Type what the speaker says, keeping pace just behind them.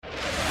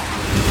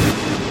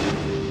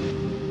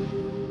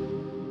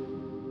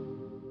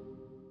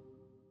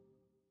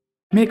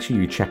Make sure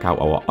you check out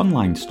our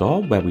online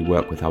store where we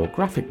work with our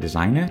graphic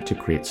designer to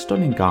create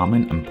stunning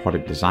garment and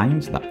product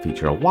designs that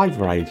feature a wide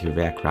variety of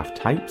aircraft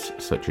types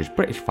such as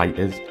British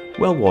fighters,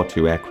 World War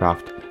II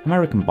aircraft,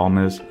 American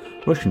bombers,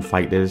 Russian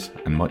fighters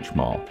and much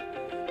more.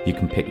 You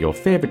can pick your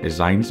favourite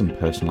designs and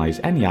personalise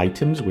any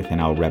items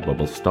within our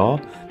Redbubble store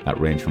that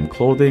range from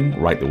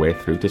clothing right the way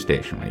through to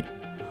stationery.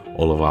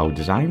 All of our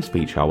designs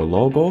feature our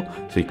logo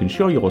so you can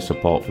show your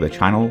support for the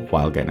channel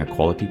while getting a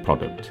quality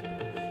product.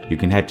 You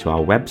can head to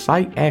our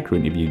website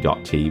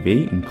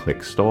aircrewinterview.tv and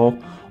click store,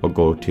 or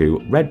go to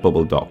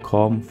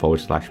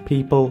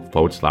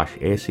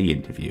redbubble.com/people/AC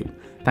interview.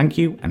 Thank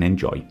you and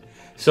enjoy.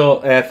 So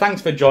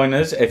thanks for joining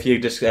us. If you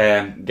just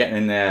getting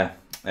in the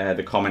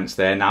comments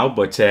there now,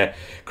 but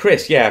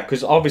Chris,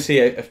 because obviously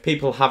if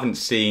people haven't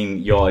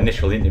seen your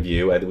initial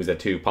interview, there was a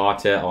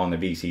two-parter on the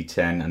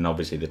VC10 and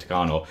obviously the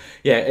Tucano.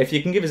 If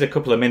you can give us a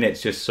couple of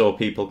minutes just so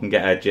people can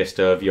get a gist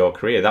of your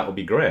career, that would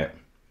be great.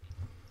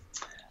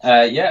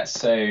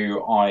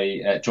 So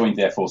I joined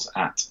the Air Force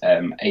at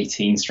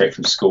 18, straight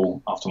from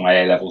school after my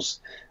A-levels.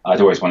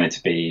 I'd always wanted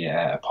to be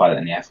a pilot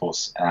in the Air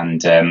Force,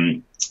 and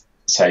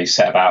so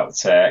set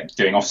about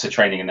doing officer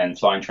training and then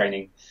flying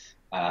training.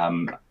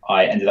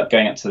 I ended up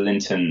going up to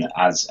Linton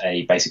as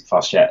a basic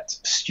fast jet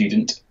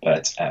student,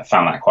 but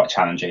found that quite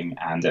challenging,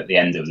 and at the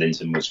end of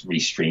Linton was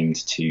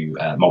restreamed to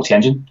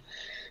multi-engine.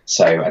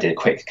 So I did a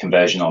quick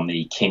conversion on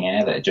the King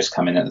Air that had just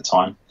come in at the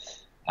time.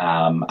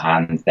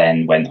 And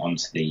then went on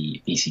to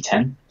the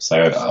VC10.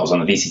 So I was on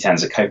the VC10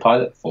 as a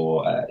co-pilot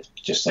for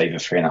just over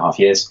 3.5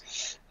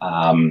 years,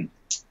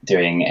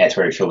 doing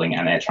air-to-air refueling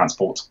and air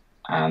transport.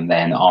 And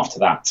then after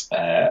that,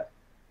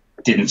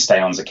 didn't stay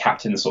on as a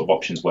captain. The sort of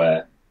options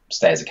were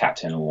stay as a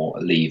captain or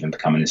leave and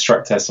become an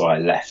instructor. So I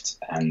left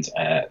and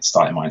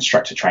started my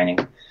instructor training.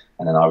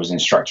 And then I was an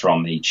instructor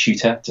on the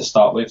Tutor to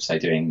start with, so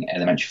doing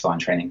elementary flying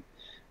training.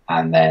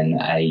 And then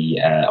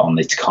on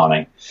the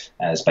Tucano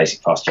as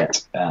basic fast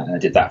jet. And I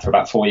did that for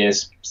about 4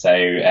 years. So,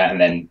 and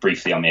then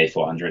briefly on the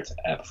A400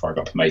 before I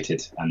got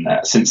promoted. And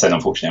since then,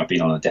 unfortunately, I've been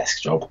on a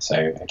desk job.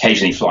 So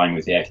occasionally flying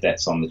with the Air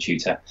Cadets on the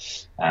Tutor.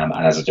 And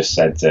as I just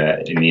said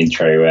in the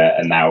intro,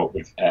 and now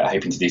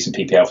hoping to do some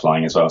PPL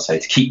flying as well. So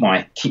to keep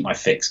my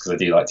fix, because I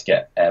do like to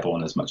get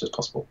airborne as much as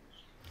possible.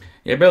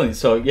 Yeah, brilliant.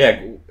 So,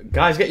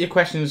 guys, get your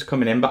questions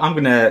coming in, but I'm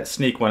going to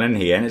sneak one in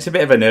here, and it's a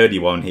bit of a nerdy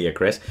one here,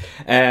 Chris.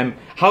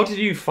 How did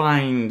you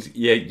find,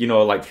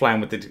 like flying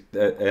with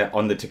the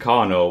on the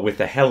Tucano with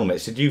the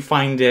helmets? Did you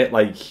find it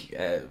like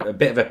a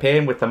bit of a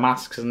pain with the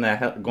masks and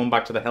going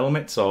back to the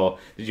helmets, or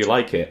did you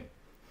like it?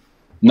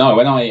 No,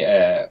 when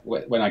I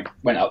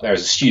went up there as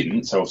a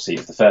student, so obviously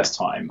for the first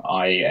time,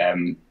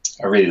 I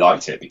really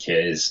liked it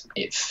because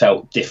it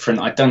felt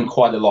different. I'd done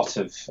quite a lot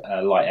of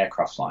light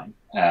aircraft flying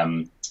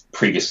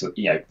previously,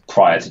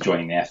 prior to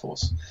joining the Air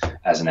Force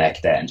as an air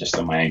cadet and just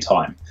on my own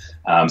time.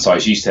 So I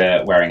was used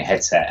to wearing a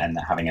headset and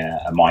having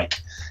a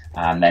mic.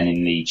 And then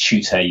in the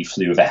Tutor, you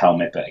flew with a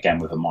helmet, but again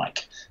with a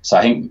mic. So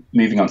I think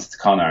moving on to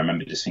Tucano, I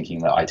remember just thinking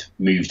that I'd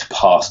moved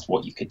past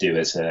what you could do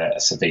as a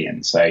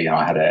civilian. So,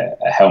 I had a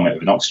helmet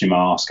with an oxygen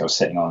mask, I was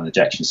sitting on an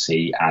ejection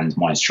seat, and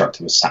my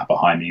instructor was sat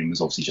behind me and was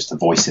obviously just a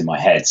voice in my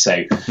head.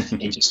 So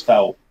it just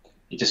felt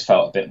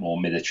a bit more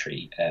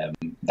military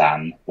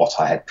than what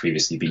I had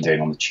previously been doing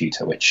on the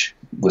Tutor, which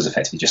was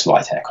effectively just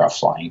light aircraft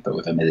flying, but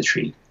with a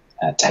military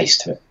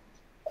taste to it.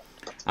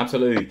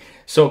 Absolutely.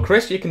 So,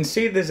 Chris, you can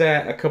see there's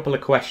a couple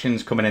of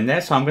questions coming in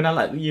there, so I'm going to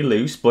let you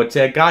loose. But,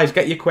 guys,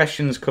 get your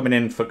questions coming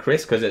in for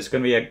Chris, because it's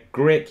going to be a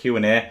great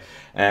Q&A.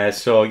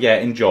 So,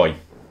 enjoy.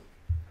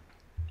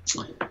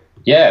 Starting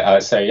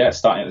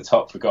at the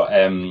top, we've got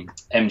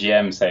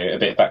MGM, so a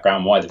bit of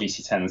background why the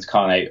VC10 and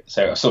Tucano.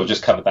 So I've sort of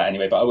just covered that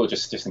anyway, but I will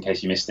just in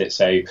case you missed it.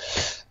 So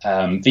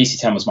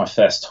VC10 was my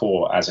first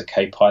tour as a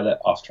co-pilot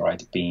after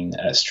I'd been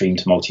streamed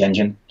to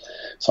multi-engine.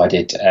 So I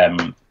did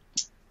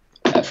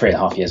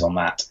 3.5 years on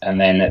that. And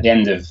then at the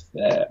end of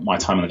my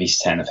time on the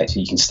VC10,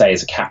 effectively you can stay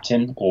as a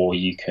captain or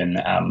you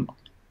can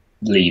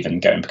leave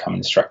and go and become an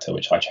instructor,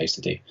 which I chose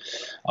to do.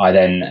 I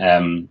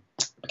then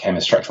became an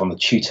instructor on the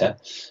Tutor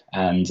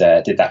and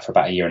did that for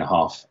about 1.5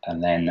 years,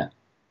 and then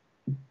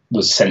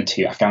was sent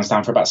to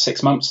Afghanistan for about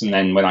 6 months. And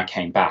then when I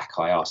came back,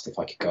 I asked if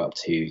I could go up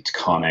to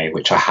Tucano,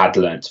 which I had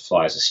learned to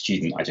fly as a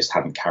student. I just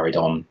hadn't carried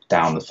on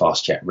down the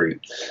fast jet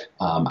route.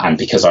 And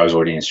because I was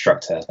already an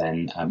instructor,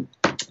 then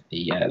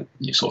the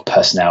sort of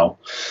personnel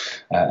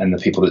and the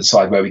people that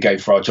decide where we go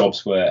for our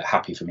jobs were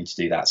happy for me to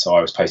do that. So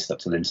I was posted up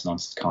to Linton on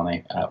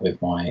Tucano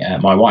with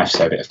my wife,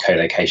 so a bit of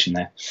co-location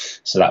there.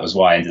 So that was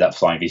why I ended up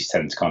flying VC10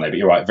 and Tucano. But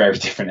you're right, very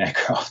different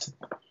aircraft.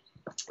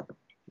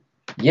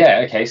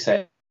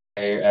 So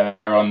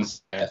on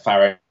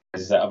Faro,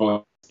 I've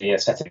always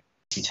set a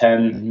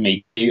VC10.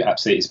 Me too,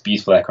 absolutely, it's a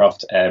beautiful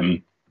aircraft.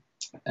 And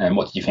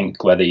what did you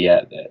think were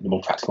the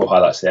more practical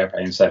highlights of the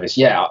airplane service?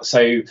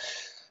 So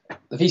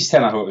the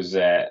VC10 I thought was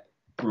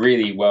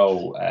really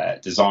well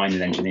designed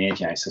and engineered.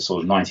 You know, it's a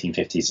sort of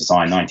 1950s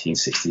design,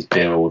 1960s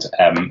build.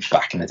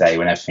 Back in the day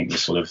when everything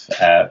was sort of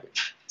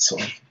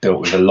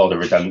built with a lot of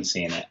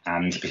redundancy in it,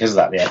 and because of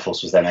that, the Air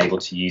Force was then able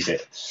to use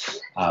it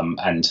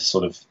and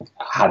sort of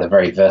had a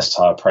very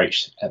versatile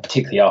approach,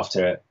 particularly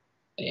after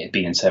it had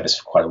been in service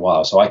for quite a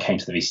while. So I came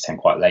to the VC-10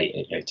 quite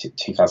late,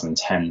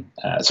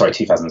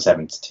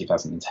 2007 to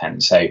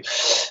 2010. So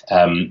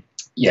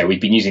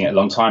we'd been using it a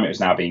long time. It was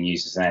now being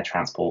used as an air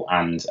transport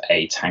and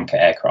a tanker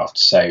aircraft.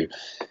 So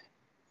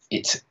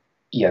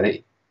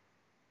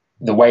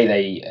the way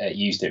they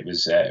used it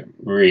was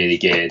really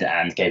good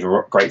and gave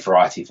a great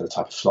variety for the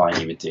type of flying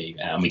you would do.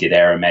 We did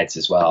aeromeds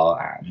as well,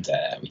 and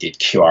we did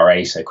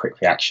QRA, so quick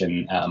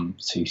reaction,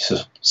 to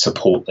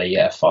support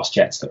the fast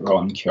jets that were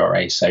on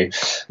QRA. So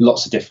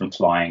lots of different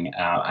flying,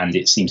 and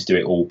it seemed to do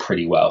it all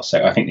pretty well.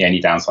 So I think the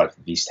only downside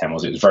for the VC-10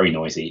 was it was very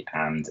noisy,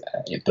 and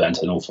it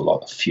burnt an awful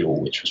lot of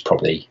fuel, which was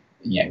probably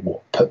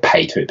what put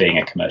pay to it being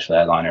a commercial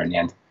airliner in the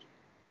end.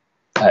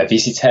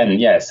 VC-10,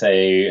 yeah. So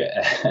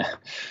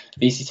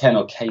VC-10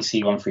 or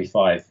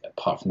KC-135,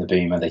 apart from the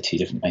boom, are they too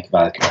different to make a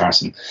valid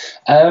comparison?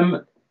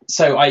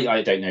 So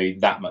I don't know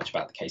that much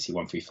about the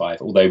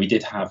KC-135, although we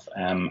did have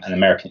an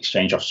American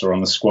exchange officer on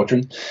the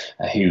squadron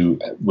who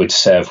would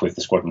serve with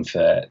the squadron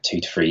for 2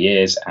 to 3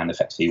 years and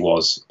effectively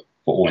was,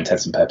 for all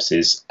intents and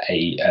purposes,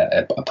 a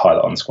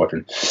pilot on the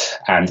squadron.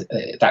 And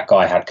that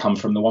guy had come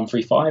from the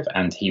 135,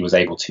 and he was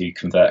able to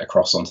convert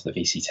across onto the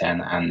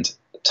VC-10 and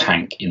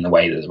tank in the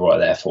way that the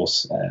Royal Air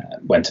Force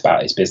went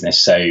about its business.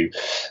 So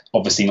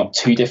obviously not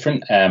too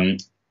different.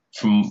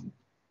 From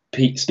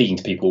speaking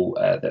to people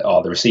that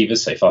are the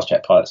receivers, so fast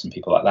jet pilots and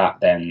people like that,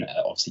 then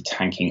obviously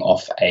tanking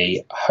off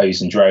a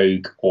hose and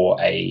drogue or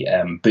a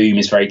boom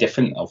is very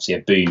different. Obviously a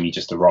boom, you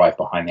just arrive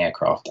behind the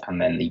aircraft,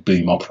 and then the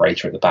boom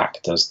operator at the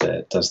back does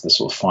the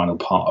sort of final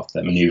part of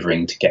the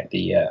manoeuvring to get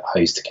the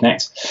hose to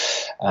connect.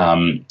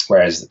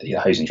 Whereas the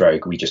hose and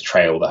drogue, we just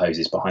trail the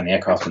hoses behind the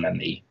aircraft, and then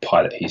the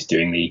pilot who's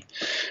doing the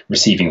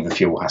receiving of the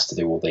fuel has to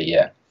do all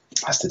the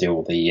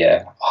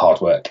hard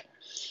work.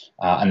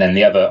 And then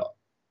the other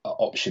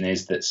option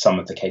is that some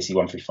of the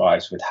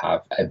KC-135s would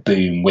have a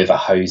boom with a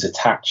hose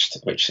attached,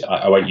 which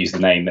I won't use the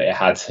name that it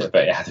had,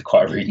 but it had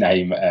quite a rude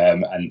name,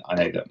 and I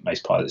know that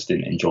most pilots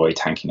didn't enjoy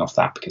tanking off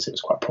that because it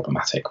was quite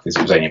problematic, because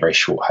it was only a very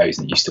short hose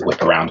and it used to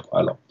whip around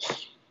quite a lot.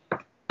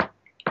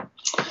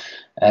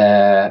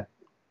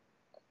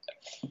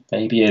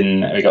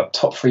 Fabian, we got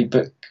top 3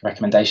 book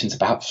recommendations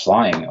about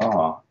flying.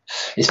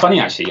 It's funny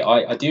actually,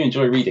 I do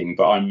enjoy reading,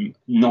 but I'm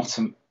not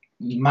a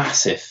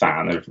massive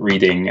fan of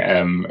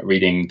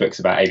reading books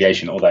about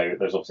aviation, although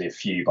there's obviously a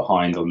few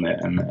behind on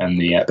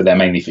the but they're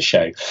mainly for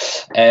show.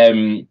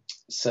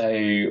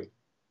 So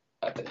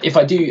if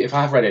I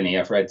have read any,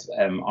 I've read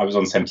I was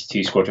on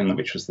 72 Squadron,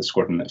 which was the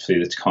squadron that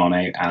flew the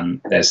Tucano,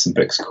 and there's some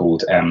books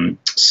called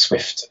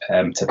Swift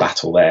to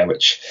Battle there,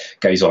 which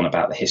goes on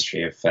about the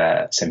history of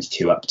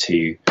 72 up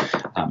to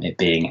it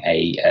being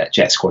a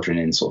jet squadron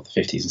in sort of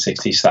the 50s and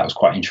 60s. So that was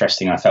quite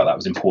interesting. I felt that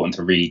was important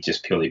to read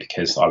just purely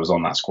because I was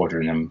on that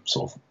squadron and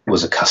sort of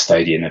was a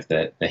custodian of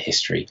the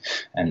history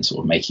and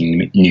sort of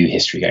making new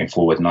history going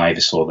forward. And I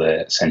oversaw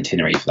the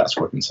centenary for that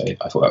squadron, so I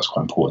thought that was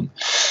quite important.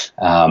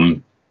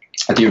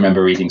 I do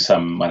remember reading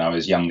some when I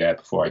was younger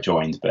before I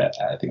joined, but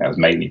I think that was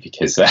mainly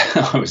because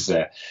I was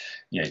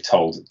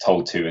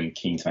told to and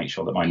keen to make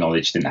sure that my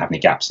knowledge didn't have any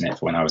gaps in it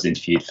for when I was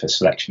interviewed for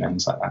selection and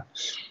things like that.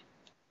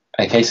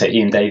 Okay, so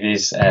Ian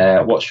Davies,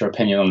 what's your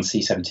opinion on the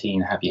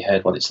C-17? Have you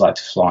heard what it's like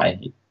to fly?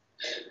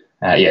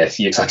 Yeah, it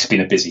looks like it's been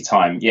a busy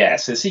time. Yeah,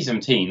 so the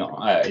C-17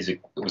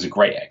 was a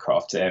great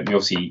aircraft. We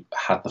obviously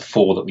had the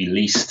 4 that we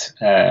leased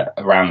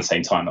around the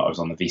same time that I was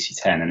on the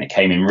VC-10, and it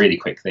came in really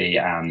quickly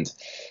and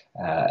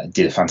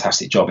did a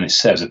fantastic job, and its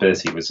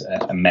serviceability was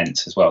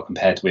immense as well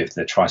compared with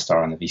the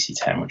TriStar and the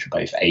VC-10, which were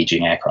both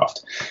aging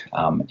aircraft.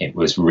 It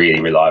was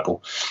really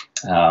reliable.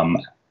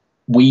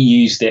 We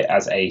used it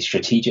as a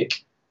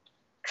strategic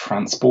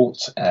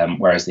transport,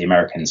 whereas the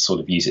Americans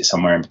sort of use it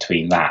somewhere in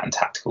between that and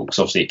tactical, because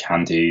obviously it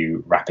can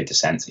do rapid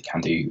descents, it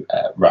can do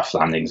rough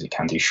landings, it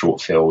can do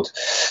short field,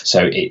 so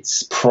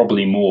it's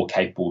probably more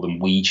capable than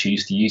we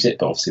choose to use it.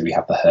 But obviously we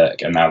have the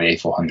Herc and now the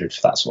A400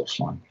 for that sort of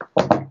flying.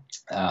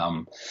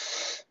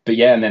 But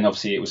yeah, and then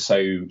obviously it was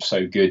so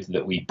good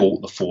that we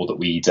bought the 4 that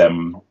we'd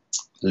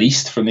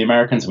leased from the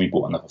Americans, and we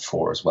bought another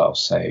 4 as well.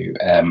 So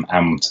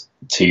and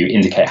to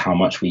indicate how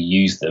much we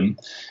use them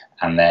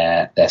and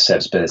their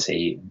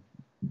serviceability,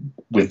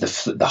 with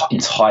the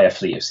entire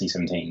fleet of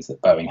C-17s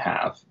that Boeing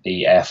have,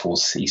 the Air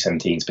Force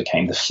C-17s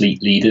became the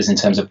fleet leaders in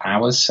terms of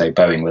hours. So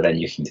Boeing were then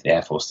looking to the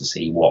Air Force to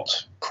see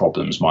what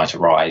problems might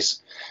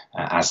arise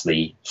as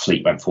the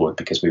fleet went forward,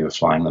 because we were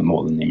flying them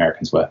more than the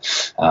Americans were.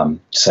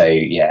 So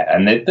yeah,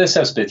 and the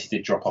serviceability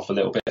did drop off a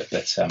little bit,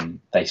 but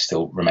they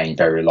still remain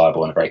very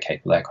reliable and a very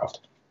capable aircraft.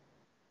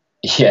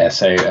 Yeah,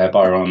 so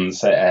Byron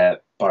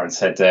Byron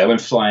said, when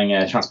flying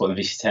transport on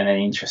the VC-10,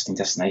 any interesting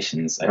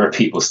destinations?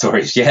 Repeatable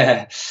stories.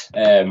 Yeah.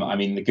 I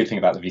mean, the good thing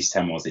about the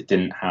VC-10 was it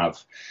didn't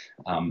have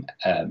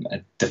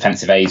a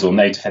defensive aids or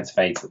no defensive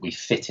aids that we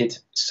fitted,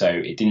 so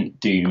it didn't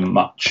do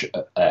much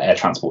air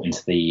transport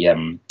into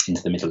the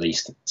Middle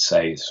East,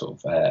 so sort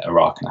of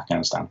Iraq and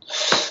Afghanistan.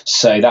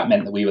 So that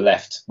meant that we were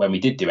left, when we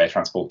did do air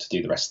transport, to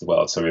do the rest of the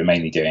world. So we were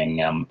mainly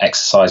doing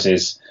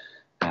exercises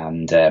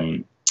and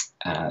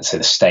so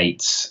the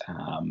States,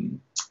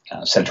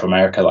 Central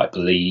America like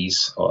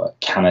Belize or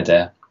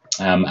Canada,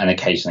 and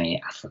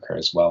occasionally Africa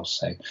as well.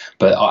 So,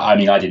 but I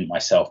mean, I didn't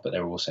myself, but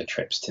there were also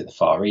trips to the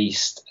Far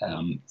East.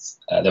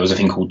 There was a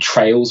thing called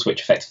Trails,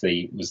 which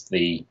effectively was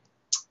the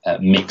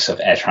mix of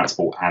air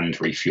transport and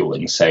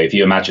refueling. So if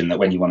you imagine that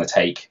when you want to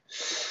take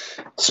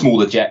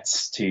smaller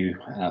jets to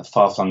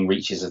far-flung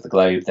reaches of the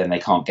globe, then they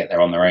can't get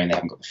there on their own. They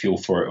haven't got the fuel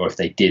for it, or if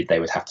they did, they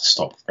would have to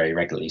stop very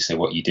regularly. So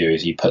what you do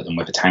is you put them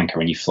with a tanker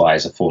and you fly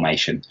as a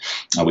formation,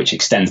 which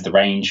extends the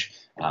range.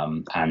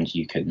 And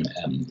you can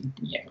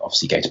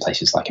obviously go to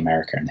places like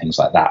America and things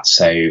like that.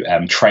 So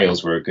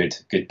trails were a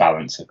good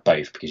balance of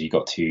both, because you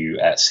got to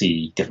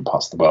see different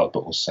parts of the world,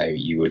 but also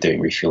you were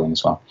doing refueling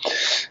as well.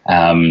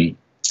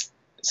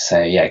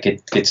 So yeah,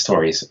 good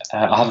stories.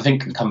 I'll have a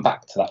think and come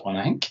back to that one,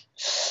 I think.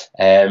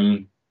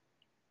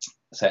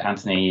 So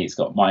Anthony's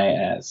got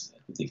my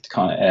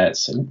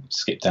so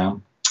skip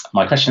down.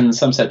 My question,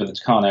 some said with the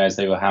Tucanos,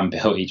 they were hand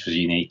built, each was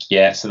unique.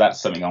 Yeah, so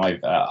that's something I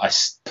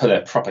put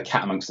a proper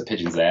cat amongst the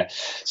pigeons there.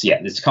 So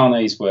yeah, the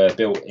Tucanos were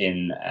built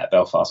in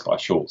Belfast by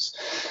Shorts,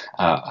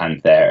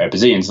 and they're a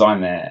Brazilian design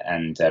there,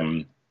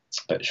 and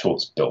but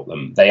Shorts built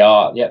them. They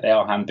are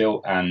hand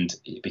built, and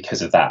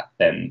because of that,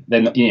 then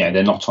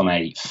they're not on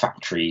a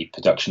factory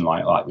production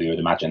line like we would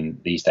imagine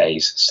these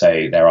days.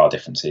 So there are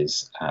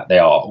differences. They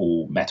are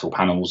all metal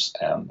panels.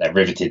 They're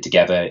riveted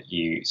together.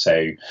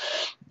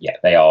 Yeah,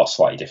 they are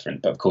slightly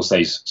different, but of course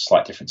those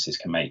slight differences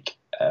can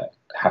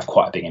have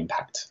quite a big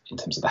impact in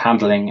terms of the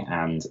handling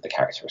and the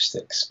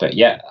characteristics. But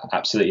yeah,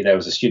 absolutely, there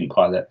was a student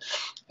pilot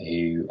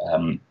who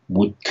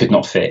could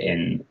not fit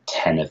in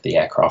 10 of the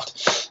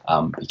aircraft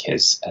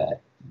because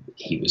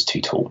he was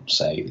too tall.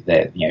 So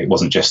it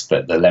wasn't just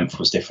that the length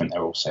was different;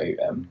 there were also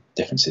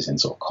differences in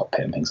sort of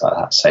cockpit and things like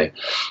that. So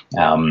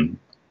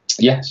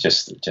yeah, it's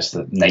just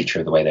the nature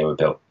of the way they were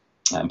built.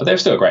 But they were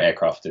still a great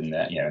aircraft, and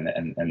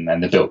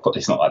the build.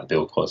 It's not like the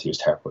build quality was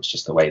terrible. It's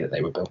just the way that they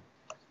were built.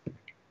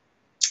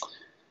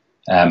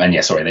 And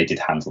yeah, sorry, they did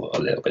handle a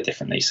little bit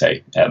differently. So,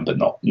 but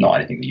not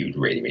anything that you would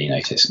really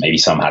notice. Maybe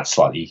some had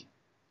slightly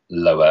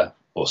lower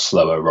or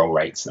slower roll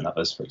rates than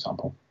others, for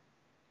example.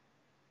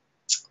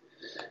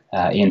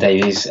 Ian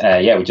Davies,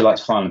 would you like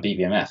to fly on the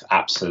BBMF?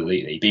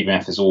 Absolutely.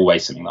 BBMF is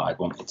always something that I'd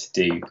wanted to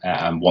do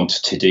and want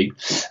to do.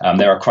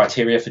 There are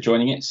criteria for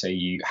joining it. So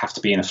you have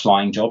to be in a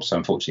flying job. So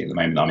unfortunately, at the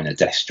moment, I'm in a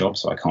desk job,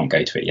 so I can't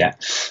go to it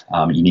yet.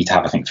 You need to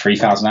have, I think,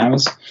 3,000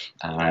 hours,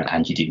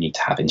 and you do need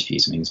to have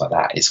interviews and things like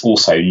that. It's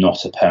also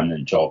not a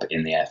permanent job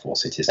in the Air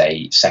Force. It is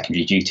a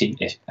secondary duty,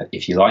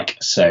 if you like.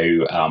 So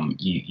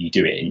you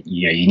do it.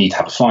 You need to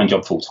have a flying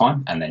job full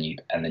time, and then you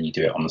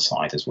do it on the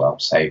side as well.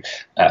 So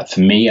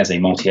for me, as a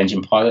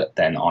multi-engine pilot,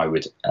 then I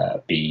would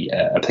be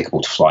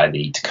applicable to fly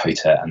the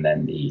Dakota and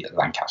then the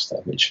Lancaster,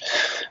 which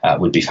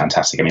would be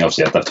fantastic. I mean,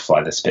 obviously, I'd love to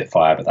fly the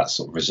Spitfire, but that's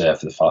sort of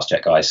reserved for the fast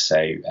jet guys.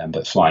 So,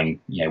 but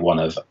flying, one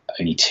of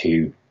only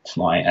two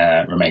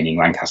remaining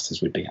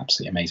Lancasters would be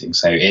absolutely amazing.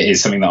 So it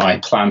is something that I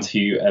plan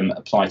to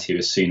apply to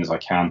as soon as I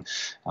can,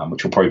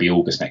 which will probably be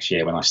August next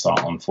year when I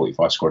start on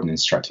 45 Squadron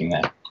instructing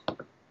there.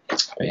 But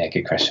yeah,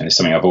 good question. It's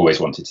something I've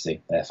always wanted to do.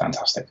 They're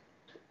fantastic.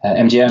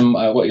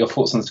 MGM, what are your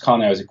thoughts on the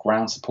Tucano as a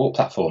ground support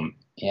platform?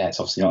 Yeah, it's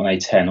obviously not an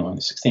A10 or an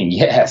A16.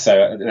 Yeah,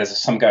 so there's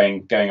some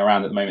going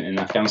around at the moment in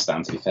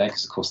Afghanistan, to be fair,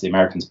 because of course the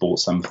Americans bought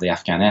some for the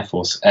Afghan Air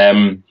Force.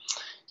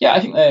 Yeah, I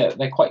think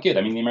they're quite good.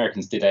 I mean, the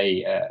Americans did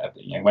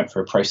went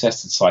for a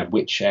process to decide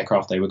which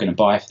aircraft they were going to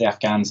buy for the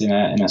Afghans in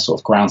a sort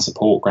of ground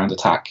support, ground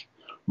attack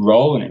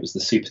role, and it was the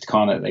Super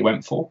Tucano that they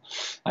went for.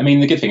 I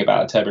mean, the good thing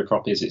about a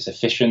turboprop is it's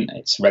efficient,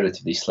 it's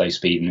relatively slow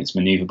speed, and it's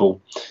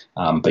maneuverable,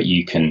 but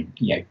you can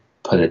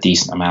put a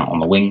decent amount on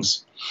the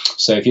wings.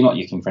 So if you're not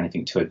looking for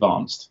anything too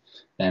advanced,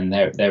 then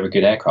they're a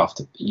good aircraft.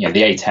 The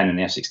A10 and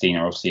the F-16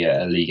 are obviously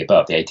a league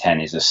above. The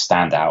A10 is a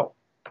standout,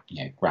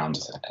 ground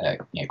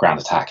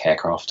attack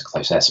aircraft,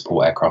 close air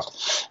support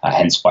aircraft.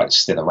 Hence why it's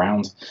still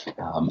around.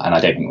 And I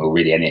don't think we'll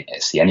really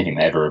see anything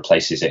that ever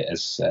replaces it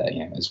as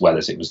well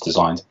as it was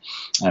designed.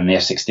 And the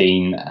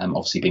F-16,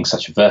 obviously being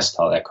such a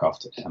versatile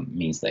aircraft,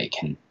 means that it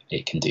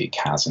can do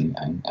CAS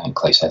and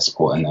close air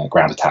support and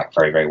ground attack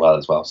very, very well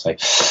as well. So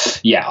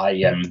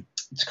yeah,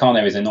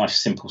 Tucano is a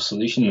nice, simple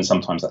solution, and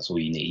sometimes that's all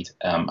you need.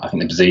 I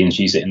think the Brazilians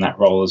use it in that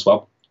role as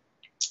well.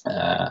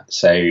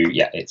 So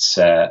yeah, it's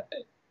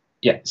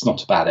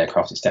not a bad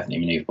aircraft. It's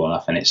definitely maneuverable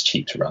enough, and it's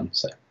cheap to run.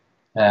 So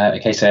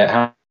okay, so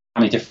how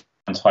many different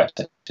types,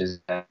 such as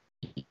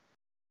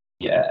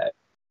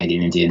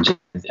Canadian, Indian,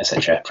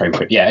 etc.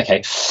 Yeah,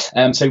 okay. So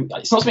it's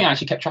not something I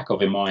actually kept track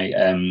of in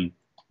my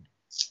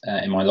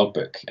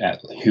logbook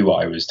who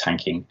I was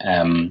tanking.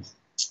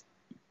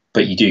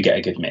 But you do get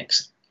a good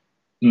mix.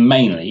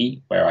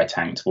 mainly where I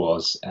tanked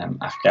was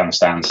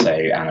Afghanistan,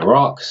 and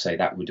Iraq. So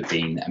that would have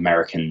been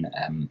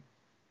American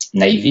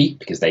Navy,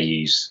 because they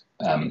use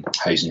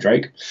hose and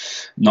drogue,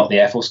 not the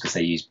Air Force because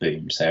they use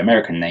boom. So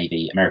American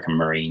Navy, American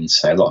Marines,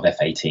 so a lot of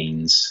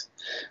F-18s,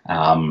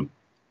 and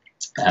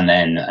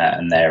then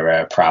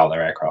their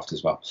Prowler aircraft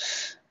as well.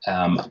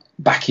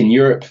 Back in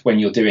Europe, when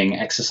you're doing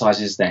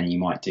exercises, then you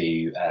might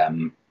do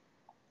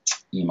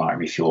you might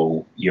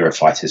refuel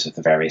Eurofighters of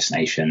the various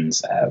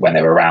nations when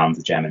they were around,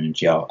 the German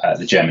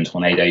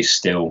Tornadoes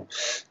still.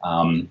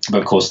 But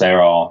of course,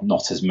 there are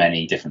not as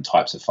many different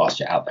types of fast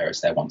jet out there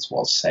as there once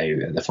was, so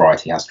the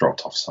variety has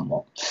dropped off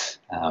somewhat.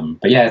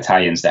 But yeah,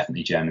 Italians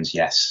definitely, Germans,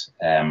 yes.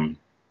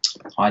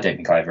 I don't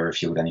think I ever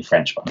refueled any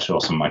French, but I'm sure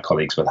some of my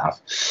colleagues would have,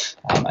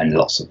 and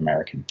lots of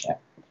American.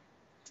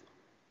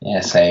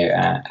 Yeah. So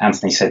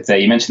Anthony said,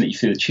 you mentioned that you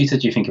flew the tutor.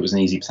 Do you think it was an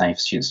easy plane for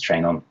students to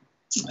train on?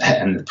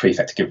 And the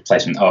prefect to give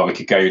replacement. Oh, we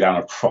could go down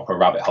a proper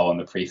rabbit hole on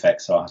the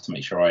prefect, so I have to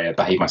make sure I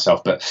behave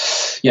myself. But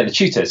yeah, the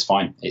tutor is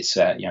fine. It's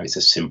it's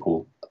a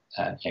simple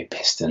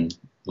piston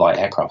light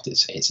aircraft.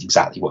 It's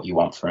exactly what you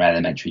want from an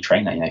elementary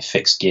trainer.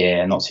 Fixed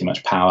gear, not too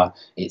much power.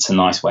 It's a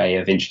nice way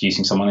of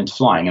introducing someone into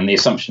flying. And the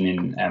assumption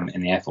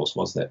in the Air Force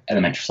was that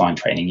elementary flying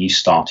training, you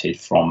started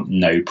from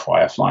no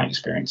prior flying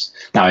experience.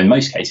 Now, in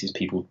most cases,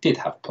 people did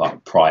have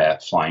prior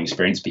flying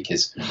experience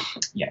because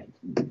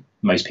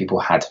most people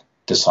had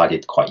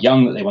decided quite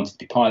young that they wanted to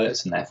be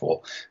pilots, and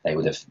therefore they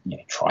would have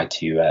tried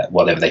to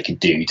whatever they could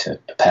do to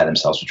prepare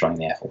themselves for joining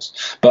the Air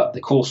Force. But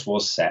the course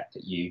was set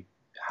that you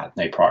had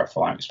no prior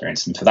flying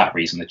experience, and for that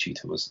reason the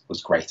tutor was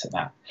great at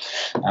that.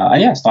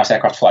 And yeah, it's a nice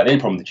aircraft to fly. The only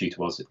problem with the tutor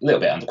was a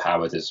little bit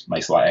underpowered, as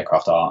most light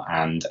aircraft are,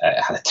 and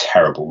it had a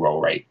terrible roll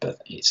rate, but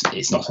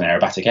it's not an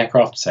aerobatic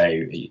aircraft, so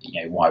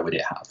why would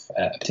it have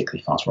a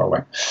particularly fast roll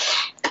rate?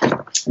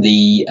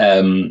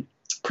 The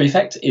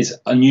prefect is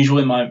unusual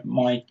in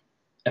my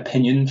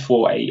opinion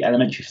for a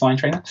elementary flying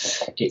trainer.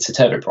 It's a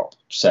turboprop.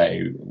 So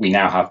we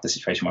now have the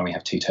situation where we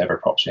have two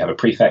turboprops. We have a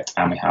prefect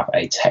and we have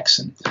a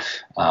Texan.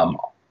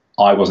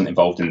 I wasn't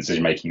involved in the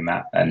decision making in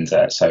that, and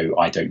so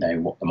I don't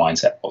know what the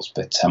mindset was.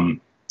 But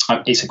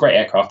it's a great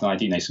aircraft, and I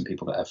do know some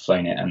people that have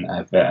flown it. And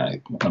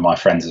one of my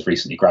friends has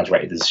recently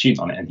graduated as a student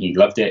on it, and he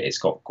loved it. It's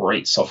got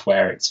great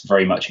software. It's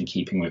very much in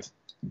keeping with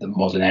the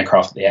modern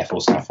aircraft that the Air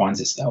Force now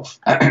finds itself,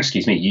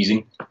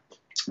 using.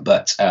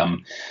 But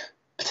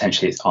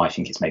potentially, I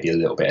think it's maybe a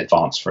little bit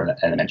advanced for an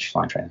elementary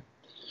flying trainer.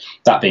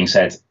 That being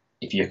said,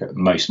 if you look at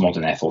most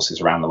modern air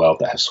forces around the world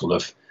that have sort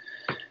of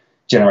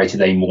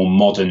generated a more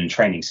modern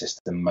training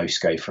system,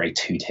 most go for a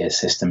two-tier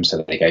system. So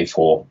that they go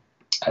for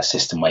a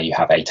system where you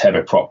have a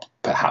turboprop.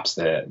 Perhaps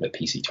the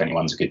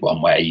PC-21 is a good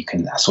one, where you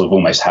can sort of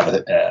almost have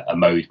a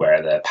mode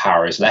where the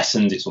power is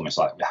lessened. It's almost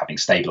like having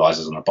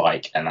stabilizers on a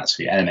bike, and that's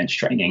for your elementary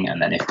training.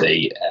 And then if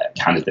the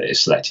candidate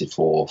is selected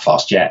for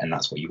fast jet, and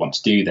that's what you want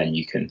to do, then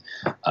you can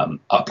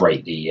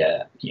uprate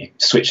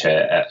switch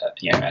a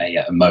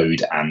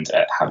mode and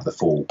have the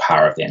full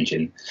power of the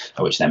engine,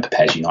 which then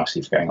prepares you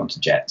nicely for going on to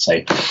jet.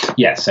 So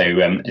yeah,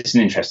 it's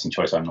an interesting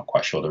choice. I'm not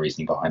quite sure the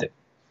reasoning behind it.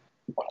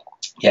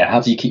 Yeah,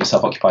 how do you keep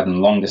yourself occupied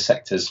in longer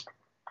sectors?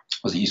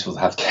 Was it useful to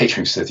have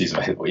catering facilities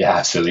available? Yeah,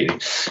 absolutely.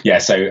 Yeah,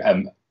 so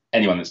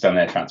anyone that's done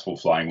air transport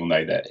flying will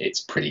know that it's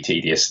pretty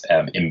tedious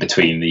in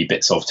between the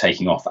bits of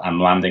taking off and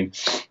landing.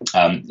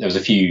 There was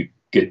a few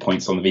good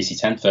points on the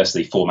VC-10.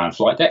 Firstly, four-man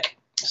flight deck,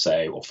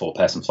 or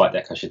four-person flight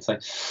deck, I should say.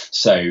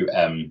 So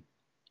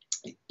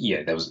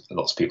there was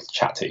lots of people to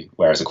chat to,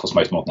 whereas of course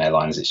most modern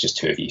airliners it's just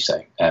two of you,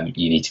 so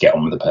you need to get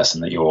on with the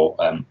person that you're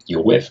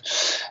with.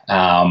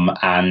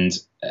 And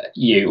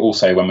you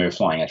also, when we were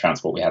flying air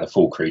transport, we had a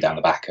full crew down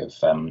the back of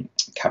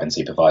cabin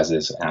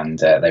supervisors, and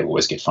they were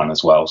always good fun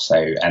as well. So,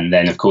 and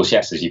then of course,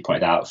 yes, as you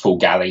pointed out, full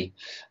galley.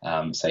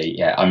 So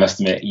yeah, I must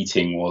admit,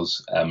 eating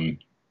was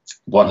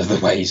one of the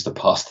ways to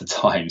pass the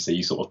time. So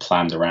you sort of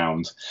planned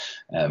around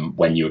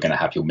when you were going to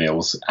have your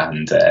meals,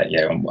 and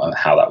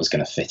how that was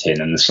going to fit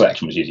in, and the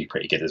selection was usually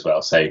pretty good as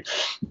well. So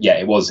yeah,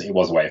 it was a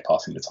way of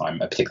passing the time,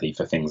 particularly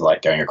for things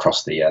like going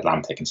across the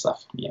Atlantic and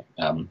stuff.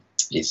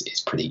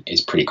 Is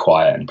pretty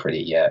quiet and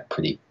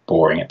pretty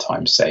boring at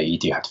times. So you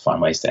do have to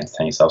find ways to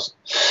entertain yourselves.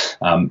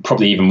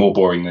 Probably even more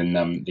boring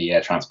than the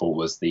air transport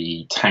was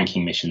the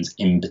tanking missions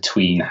in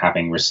between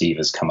having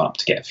receivers come up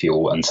to get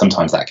fuel, and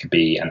sometimes that could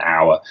be an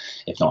hour,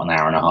 if not an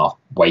hour and a half,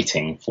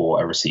 waiting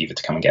for a receiver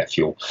to come and get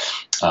fuel.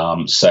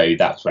 So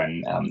that's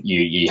when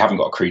you haven't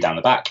got a crew down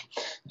the back,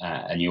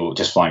 and you're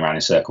just flying around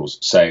in circles.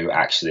 So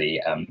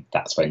actually,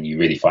 that's when you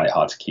really find it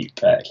hard to keep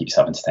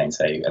yourself entertained.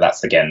 So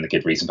that's again the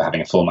good reason for having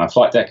a four-man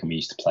flight deck, and we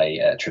used to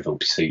play Trivial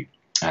Pursuit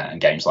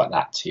and games like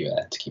that to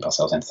keep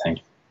ourselves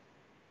entertained.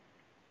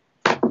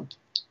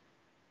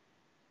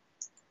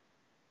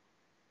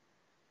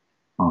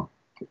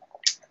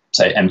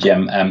 So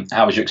MGM,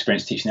 how was your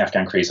experience teaching the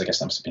Afghan crews? I guess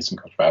there must have been some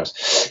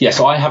controversies. Yeah,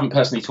 so I haven't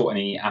personally taught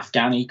any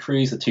Afghani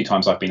crews. The two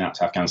times I've been out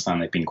to Afghanistan,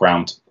 they've been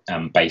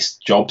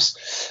ground-based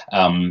jobs.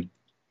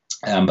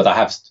 But I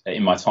have,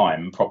 in my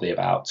time, probably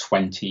about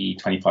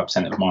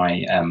 25% of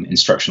my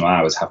instructional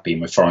hours have been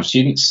with foreign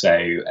students. So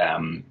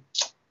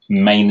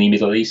mainly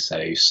Middle East,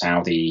 so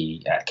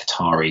Saudi,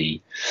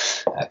 Qatari,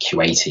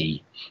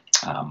 Kuwaiti.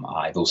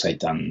 I've also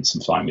done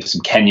some flying with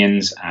some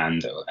Kenyans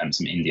and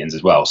some Indians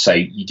as well. So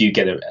you do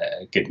get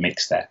a good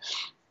mix there.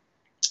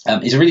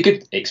 It's a really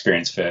good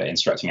experience for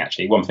instructing,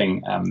 actually. One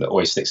thing that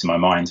always sticks in my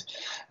mind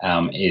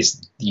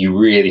is you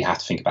really have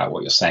to think about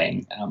what you're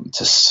saying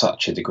to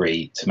such a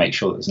degree to make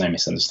sure that there's no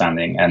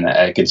misunderstanding. And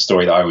a good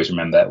story that I always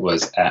remember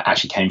was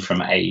actually came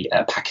from a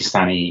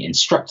Pakistani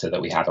instructor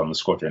that we had on the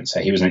squadron. So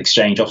he was an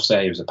exchange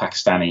officer. He was a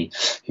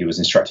Pakistani who was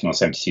instructing on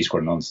 72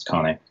 Squadron on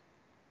Tucano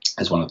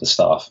as one of the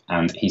staff,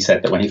 and he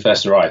said that when he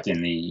first arrived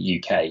in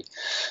the UK,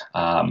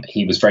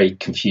 he was very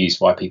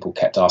confused why people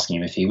kept asking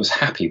him if he was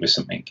happy with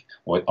something,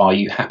 or are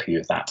you happy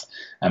with that?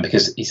 And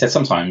because he said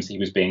sometimes he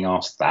was being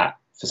asked that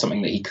for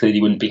something that he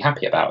clearly wouldn't be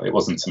happy about. It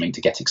wasn't something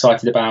to get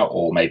excited about,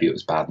 or maybe it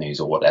was bad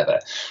news or whatever.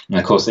 And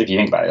of course, if you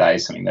think about it, that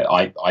is something that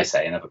I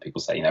say and other people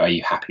say, are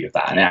you happy with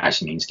that? And it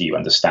actually means, do you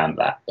understand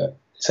that?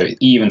 So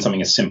even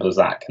something as simple as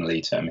that can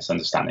lead to a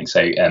misunderstanding. So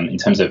in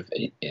terms of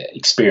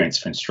experience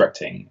for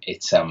instructing,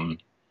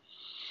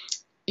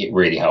 it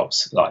really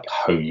helps like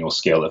hone your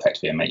skill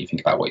effectively and make you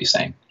think about what you're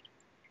saying.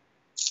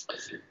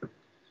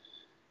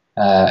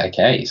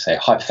 Okay, so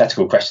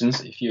hypothetical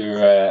questions. If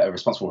you're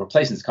responsible for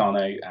replacing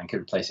Tucano and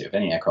could replace it with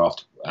any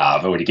aircraft,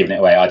 I've already given it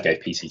away, I'd go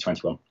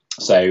PC-21.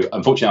 So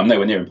unfortunately, I'm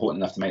nowhere near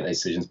important enough to make those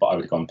decisions, but I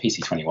would have gone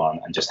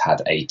PC-21 and just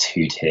had a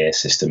 2-tier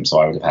system. So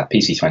I would have had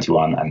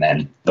PC-21 and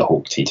then the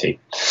Hawk T2.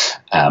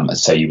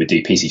 So you would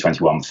do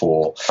PC-21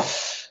 for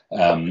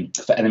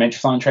elementary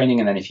flying training,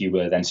 and then if you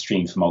were then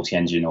streamed for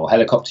multi-engine or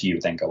helicopter, you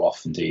would then go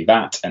off and do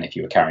that. And if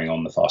you were carrying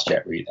on the fast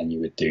jet route, then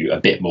you would do a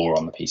bit more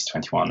on the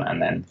PC-21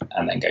 and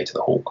then go to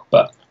the Hawk.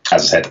 But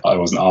as I said, I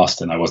wasn't asked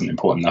and I wasn't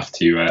important enough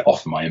to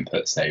offer my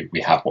input, so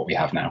we have what we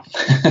have now.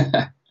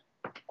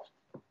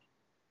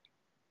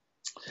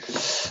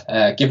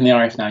 Given the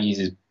RAF now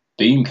uses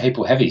boom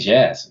capable heavies,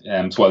 yes.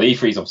 So the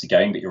E3 is obviously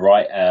going, but you're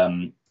right.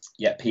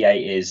 Yeah,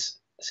 P8 is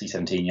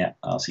C-17, yeah,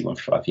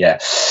 RC-155, yeah.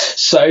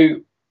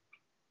 So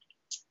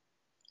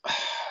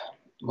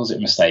was it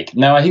a mistake?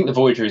 No, I think the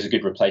Voyager is a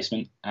good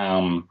replacement.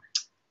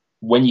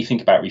 When you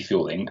think about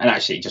refueling, and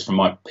actually just from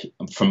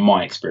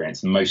my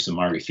experience, most of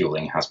my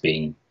refueling has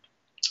been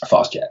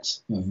fast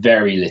jets.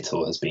 Very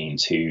little has been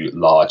to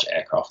large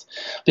aircraft,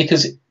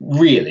 because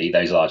really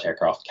those large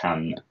aircraft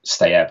can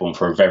stay airborne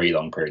for a very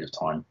long period of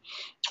time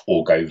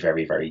or go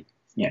very, very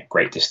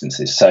great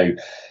distances. So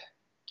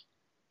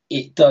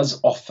it does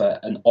offer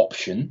an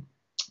option,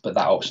 but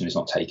that option is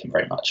not taken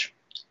very much.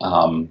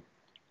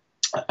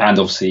 And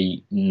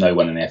obviously, no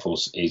one in the Air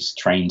Force is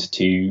trained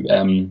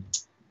to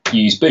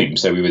use boom,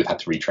 so we would have had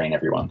to retrain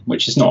everyone,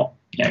 which is not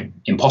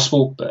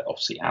impossible, but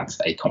obviously adds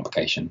a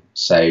complication.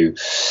 So,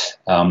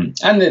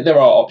 and there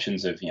are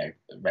options of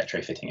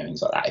retrofitting and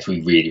things like that if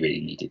we really, really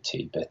needed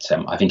to. But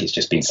I think it's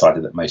just been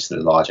decided that most of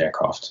the large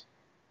aircraft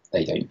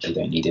they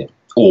don't need it,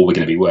 or we're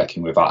going to be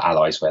working with our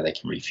allies where they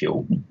can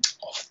refuel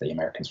off the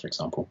Americans, for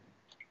example.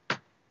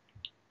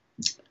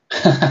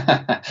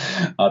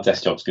 Are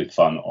desk jobs good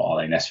fun, or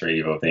are they necessary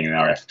evil being an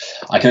RF?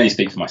 I can only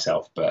speak for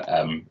myself, but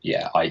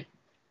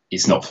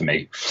it's not for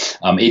me.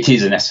 It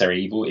is a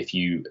necessary evil if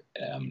you.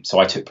 So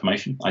I took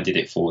promotion. I did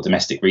it for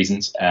domestic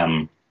reasons.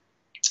 And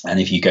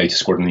if you go to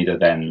squadron leader,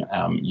 then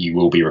you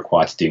will be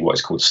required to do what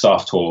is called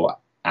staff tour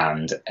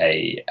and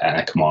a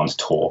command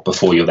tour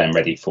before you're then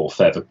ready for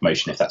further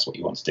promotion, if that's what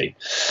you want to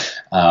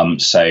do.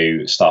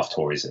 So staff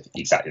tour is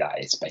exactly that.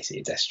 It's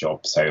basically a desk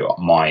job. So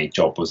my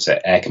job was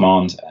at Air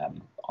Command.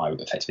 I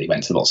effectively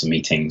went to lots of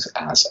meetings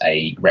as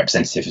a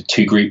representative of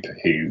two group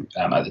who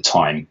at the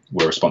time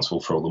were responsible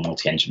for all the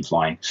multi-engine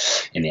flying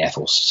in the Air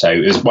Force. So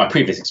it was my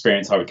previous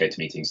experience. I would go to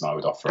meetings and I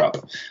would offer up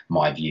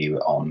my view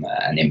on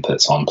and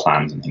inputs on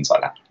plans and things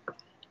like that.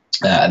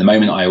 At the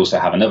moment, I also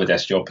have another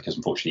desk job because,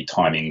 unfortunately,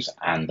 timings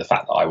and the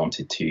fact that I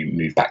wanted to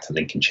move back to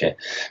Lincolnshire.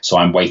 So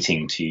I'm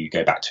waiting to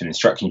go back to an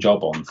instructing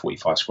job on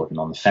 45 Squadron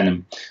on the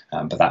Fenham,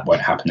 but that won't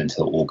happen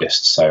until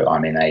August. So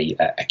I'm in a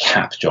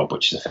CAP job,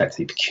 which is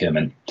effectively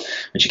procurement,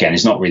 which, again,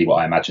 is not really what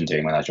I imagined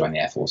doing when I joined the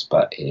Air Force,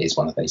 but it is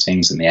one of those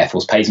things. And the Air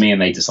Force pays me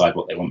and they decide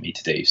what they want me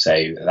to do. So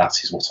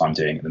that is what I'm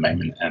doing at the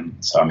moment.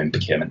 So I'm in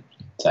procurement.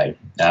 So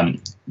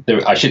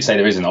I should say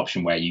there is an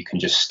option where you can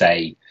just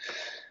stay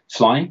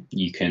flying.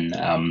 You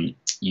can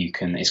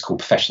it's called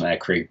professional air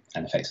crew,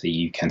 and effectively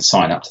you can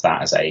sign up to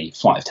that as a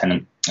flight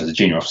lieutenant, as a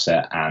junior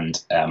officer,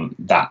 and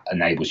that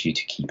enables you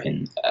to keep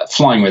in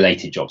flying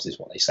related jobs, is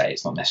what they say.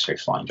 It's not necessarily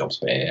flying jobs,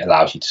 but it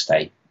allows you to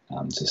stay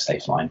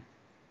flying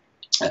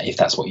if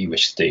that's what you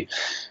wish to do.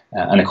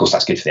 And of course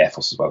that's good for the Air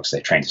Force as well, because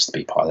they've trained us to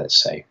be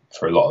pilots. So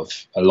for a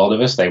lot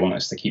of us, they want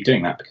us to keep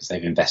doing that because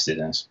they've invested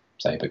in us.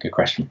 So, but good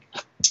question.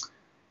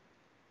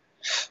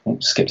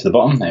 Skip to the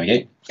bottom. There we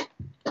go.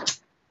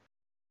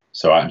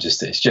 So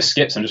it's just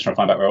skips. I'm just trying to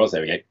find out where I was.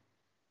 There we go.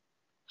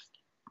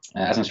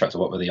 As an instructor,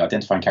 what were the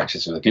identifying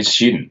characteristics of a good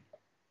student?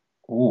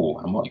 Oh,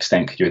 and what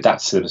extent could you adapt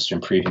the syllabus to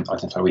improve and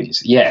identify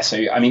weaknesses? Yeah, so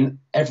I mean,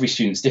 every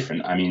student's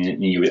different. I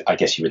mean, I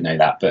guess you would know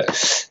that,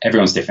 but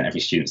everyone's different.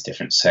 Every student's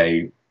different. So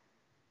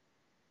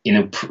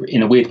in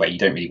a weird way, you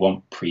don't really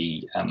want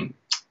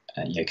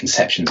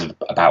conceptions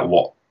about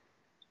what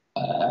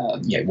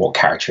what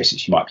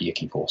characteristics you might be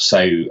looking for. So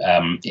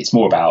it's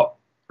more about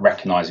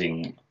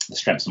recognizing the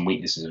strengths and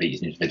weaknesses of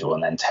each individual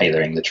and then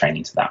tailoring the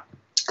training to that.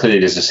 Clearly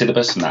there's a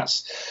syllabus and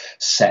that's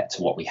set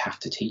to what we have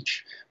to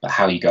teach, but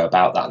how you go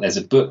about that, there's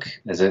a book,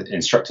 there's an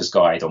instructor's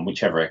guide on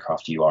whichever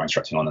aircraft you are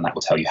instructing on, and that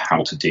will tell you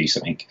how to do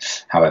something.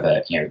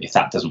 However, if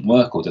that doesn't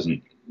work or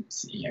doesn't,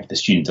 if the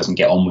student doesn't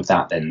get on with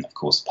that, then of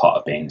course part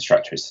of being an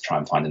instructor is to try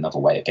and find another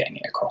way of getting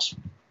it across.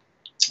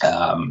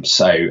 And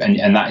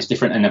that is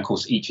different, and of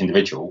course each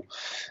individual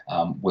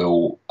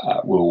will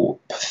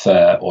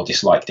prefer or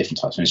dislike different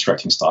types of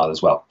instructing style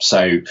as well.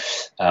 So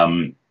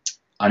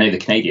I know the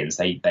Canadians,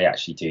 they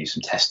actually do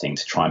some testing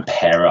to try and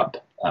pair up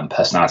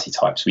personality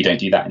types. We don't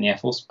do that in the Air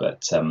Force,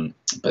 but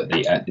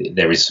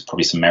there is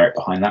probably some merit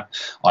behind that,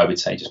 I would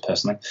say, just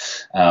personally,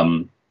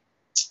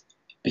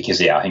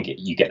 because I think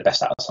you get the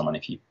best out of someone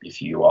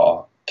if you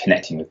are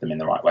connecting with them in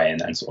the right way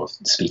and sort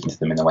of speaking to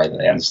them in a way that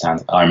they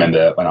understand. I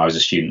remember when I was a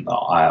student,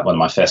 one of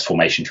my first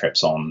formation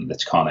trips on the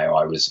Tucano,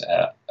 I was,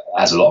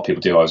 as a lot of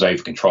people do, I was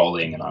over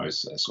controlling, and I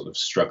was sort of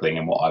struggling,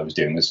 and what I was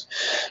doing was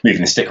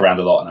moving the stick around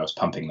a lot, and I was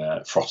pumping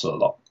the throttle a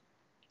lot.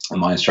 And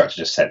my instructor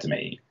just said to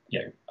me,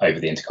 over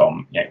the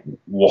intercom,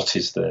 what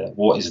is the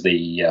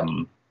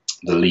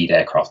lead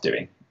aircraft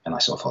doing? And I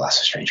sort of thought,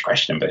 that's a strange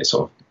question, but it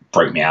sort of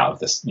broke me out of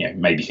this,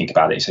 made me think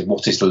about it. He said,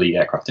 what is the lead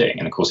aircraft doing?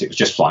 And of course it was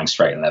just flying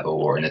straight and level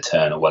or in a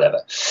turn or whatever.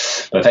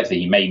 But effectively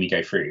he made me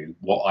go through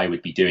what I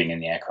would be doing in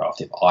the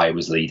aircraft if I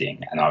was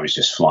leading and I was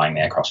just flying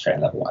the aircraft straight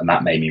and level. And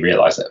that made me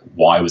realize that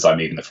why was I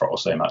moving the throttle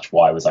so much?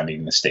 Why was I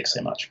moving the stick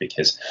so much?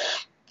 Because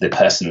the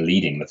person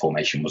leading the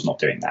formation was not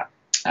doing that.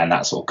 And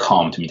that sort of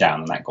calmed me down,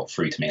 and that got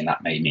through to me, and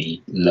that made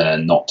me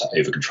learn not to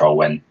over control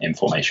when in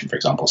formation, for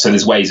example. So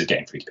there's ways of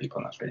getting through to people,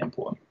 and that's really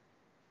important.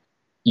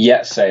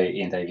 Yeah, so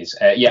Ian Davies.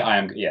 I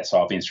am. Yeah, so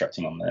I'll be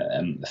instructing on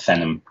the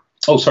Phenom.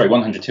 Oh, sorry,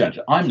 100,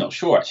 200. I'm not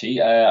sure, actually.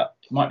 It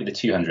might be the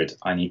 200.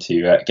 I need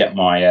to get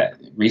my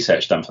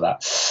research done for that,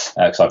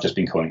 because I've just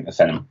been calling it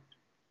the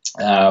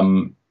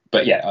Phenom.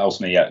 But yeah,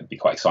 ultimately, it'd be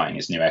quite exciting.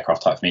 It's a new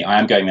aircraft type for me. I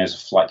am going there as a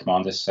flight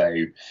commander, so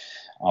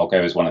I'll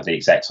go as one of the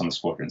execs on the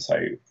squadron. So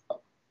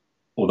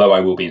although I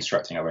will be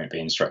instructing, I won't be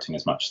instructing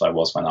as much as I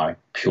was when I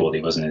purely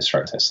was an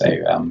instructor. So,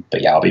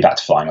 but yeah, I'll be back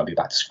to flying. I'll be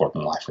back to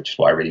squadron life, which is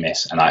what I really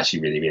miss. And I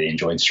actually really, really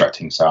enjoy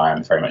instructing. So I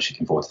am very much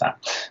looking forward to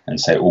that. And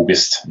so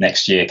August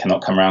next year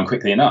cannot come around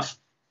quickly enough.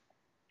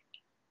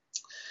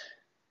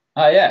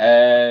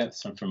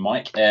 Something from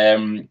Mike.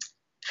 Trip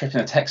in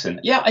a Texan.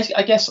 Yeah,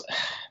 I guess,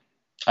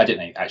 I don't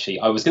know, actually.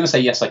 I was going to say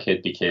yes, I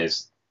could,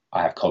 because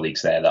I have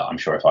colleagues there that I'm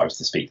sure if I was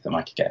to speak to them,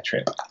 I could get a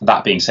trip.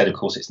 That being said, of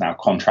course, it's now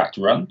contract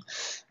run,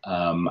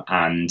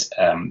 and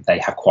they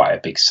have quite a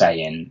big say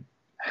in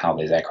how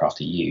those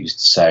aircraft are used.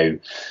 So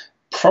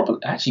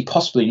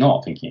possibly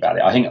not, thinking about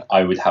it. I think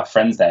I would have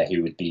friends there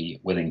who would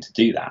be willing to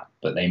do that,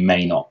 but they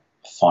may not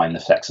find the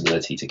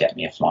flexibility to get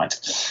me a flight.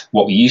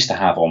 What we used to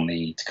have on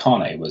the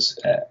Tucano was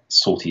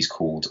sorties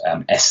called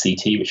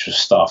SCT, which was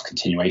staff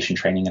continuation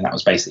training, and that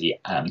was basically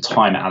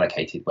time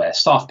allocated where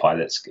staff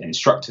pilots,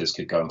 instructors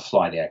could go and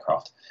fly the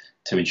aircraft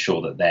to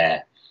ensure that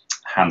their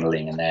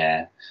handling and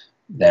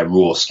their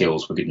raw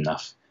skills were good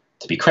enough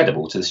to be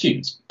credible to the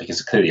students,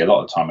 because clearly a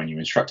lot of the time when you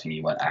were instructing,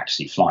 you weren't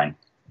actually flying.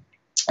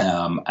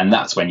 And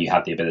that's when you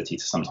had the ability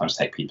to sometimes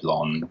take people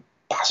on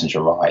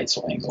passenger rides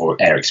or things, or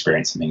air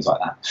experience and things like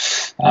that.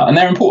 And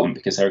they're important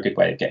because they're a good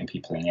way of getting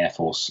people in the Air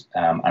Force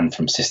and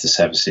from sister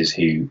services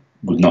who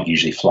would not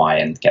usually fly,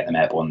 and get them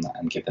airborne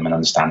and give them an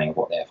understanding of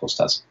what the Air Force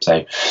does.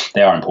 So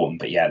they are important.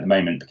 But yeah, at the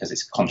moment, because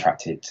it's a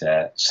contracted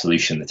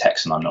solution, the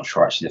Texan, I'm not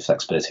sure actually the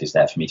flexibility is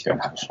there for me to go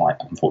and have a flight,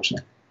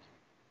 unfortunately.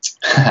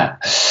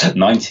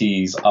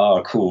 90s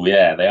are cool,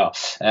 yeah, they are.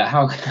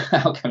 How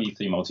come you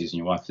flew Maltese and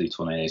your wife flew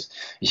Tornadoes?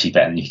 Is she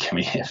better than you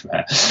coming here from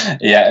her?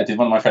 Yeah, did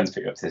one of my friends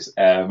pick up this?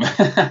 Well,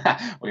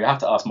 you have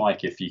to ask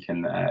Mike if you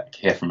can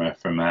hear from her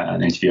from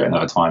an interview at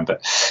another time.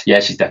 But yeah,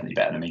 she's definitely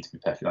better than me, to be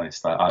perfectly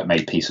honest. I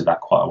made peace with that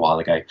quite a while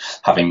ago,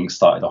 having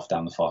started off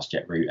down the fast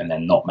jet route and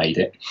then not made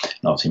it.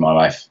 And obviously my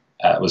wife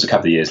was a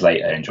couple of years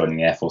later in joining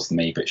the Air Force than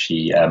me, but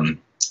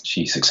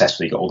she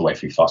successfully got all the way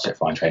through fast jet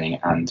flying training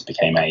and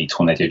became a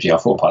Tornado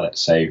GR4 pilot.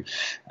 So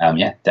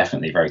yeah,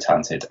 definitely very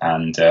talented.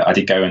 And I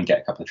did go and get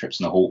a couple of trips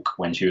in the Hawk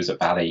when she was at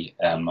Bally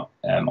on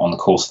the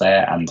course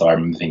there. And I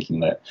remember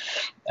thinking that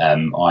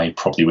I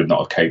probably would not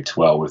have coped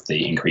well with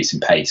the increase in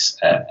pace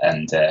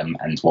and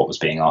what was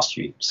being asked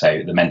of you.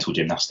 So the mental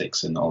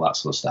gymnastics and all that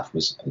sort of stuff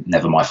was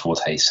never my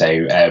forte.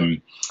 So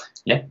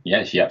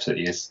yeah, she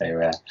absolutely is.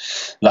 So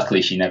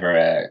luckily, she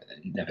never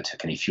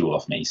took any fuel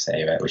off me. So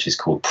which is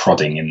called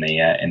prodding in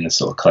the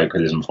sort of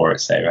colloquialism for it.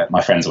 So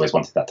my friends always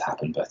wanted that to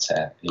happen, but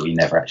we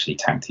never actually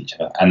tanked each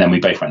other. And then we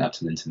both went up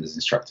to Linton as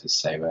instructors.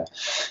 So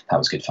that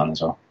was good fun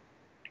as well.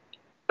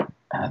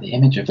 The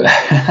image of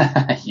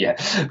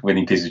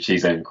winning pieces of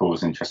cheese over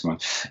course, interesting one.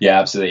 Yeah,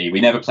 absolutely.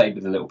 We never played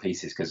with the little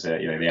pieces because the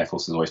Air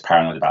Force was always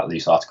paranoid about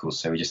loose articles.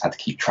 So we just had to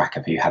keep track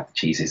of who had the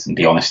cheeses and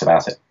be honest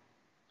about it.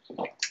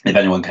 If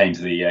anyone came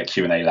to the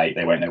Q&A late,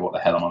 they won't know what the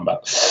hell I'm on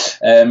about.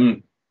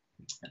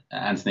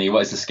 Anthony,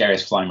 what is the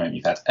scariest flying moment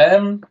you've had?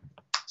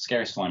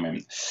 Scariest flying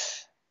moment.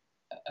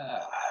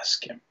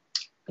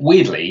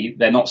 Weirdly,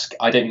 they're not.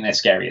 I don't think they're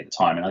scary at the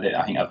time, and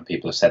I think other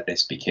people have said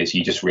this because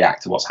you just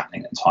react to what's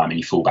happening at the time and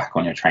you fall back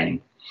on your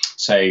training.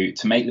 So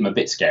to make them a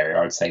bit scarier,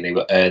 I would say they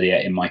were earlier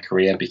in my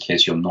career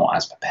because you're not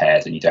as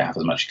prepared and you don't have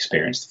as much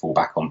experience to fall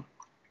back on.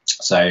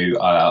 So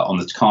on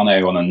the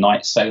Tucano on a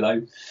night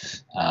solo,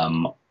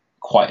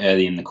 quite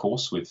early in the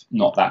course with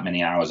not that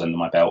many hours under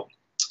my belt,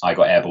 I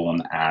got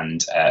airborne,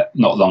 and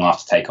not long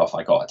after takeoff,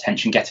 I got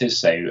attention getters,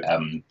 so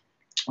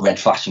red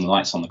flashing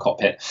lights on the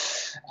cockpit,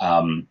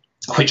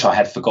 which I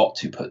had forgot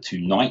to put to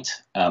night.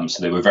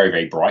 So they were very,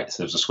 very bright.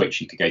 So there was a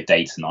switch you could go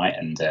day to night,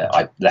 and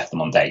I left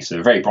them on day. So they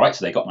were very bright,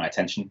 so they got my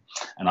attention.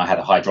 And I had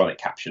a hydraulic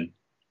caption.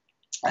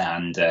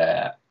 And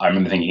I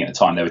remember thinking at the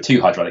time there were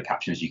 2 hydraulic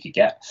captions you could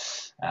get.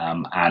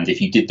 And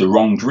if you did the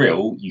wrong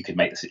drill, you could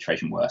make the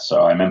situation worse.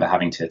 So I remember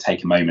having to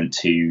take a moment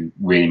to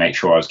really make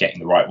sure I was getting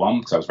the right one,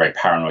 because I was very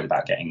paranoid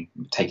about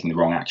taking the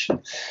wrong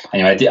action.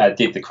 Anyway, I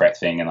did the correct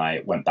thing, and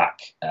I went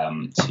back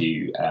to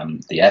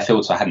the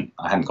airfield. So I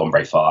hadn't gone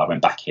very far. I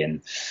went back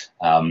in.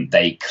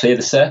 They clear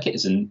the circuit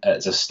as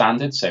a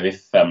standard. So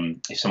if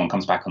someone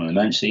comes back on an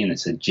emergency and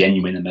it's a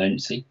genuine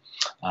emergency,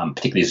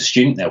 particularly as a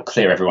student, they'll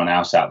clear everyone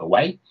else out of the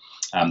way.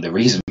 The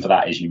reason for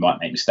that is you might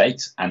make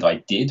mistakes, and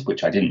I did,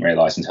 which I didn't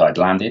realise until I'd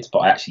landed, but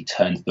I actually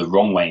turned the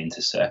wrong way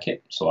into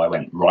circuit. So I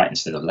went right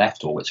instead of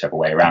left, or whichever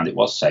way around it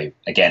was. So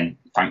again,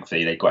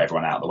 thankfully, they got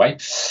everyone out of the way.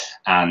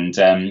 And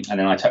then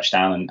I touched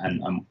down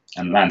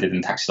and landed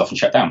and taxied off and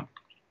shut down.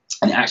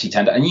 And it actually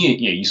turned out, and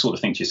you sort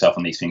of think to yourself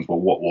on these things, well,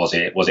 what was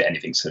it? Was it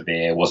anything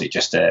severe? Was it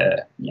just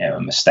a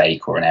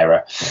mistake or an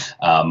error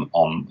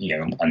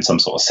on some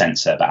sort of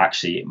sensor? But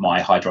actually,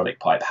 my hydraulic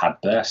pipe had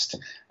burst.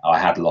 I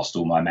had lost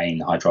all my main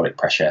hydraulic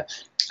pressure,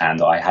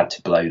 and I had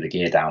to blow the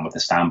gear down with the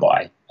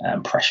standby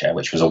pressure,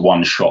 which was a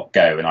one-shot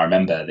go. And I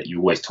remember that you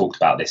always talked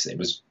about this. It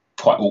was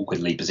quite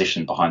awkwardly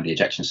positioned behind the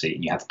ejection seat,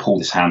 and you had to pull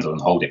this handle and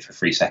hold it for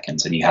 3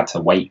 seconds, and you had to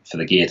wait for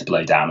the gear to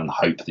blow down and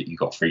hope that you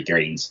got 3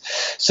 greens.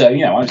 So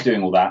I was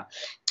doing all that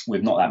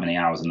with not that many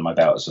hours under my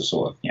belt as a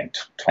sort of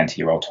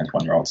 20-year-old,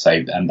 21-year-old.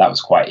 So that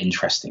was quite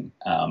interesting.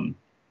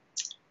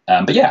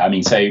 But yeah, I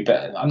mean,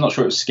 but I'm not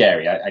sure it was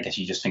scary. I guess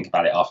you just think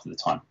about it after the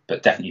time.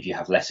 But definitely, if you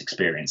have less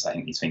experience, I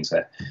think these things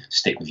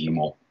stick with you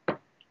more.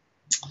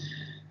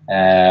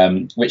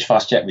 Which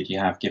fast jet would you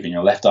have given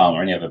your left arm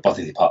or any other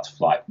bodily part to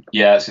fly?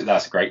 Yeah,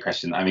 that's a great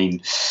question. I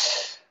mean,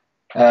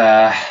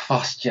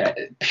 fast jet,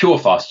 pure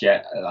fast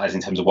jet, as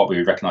in terms of what we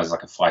would recognise as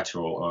like a fighter,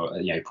 or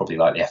probably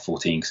like the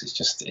F-14, because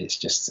it's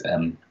just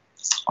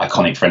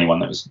iconic for anyone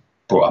that was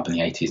brought up in the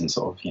 80s and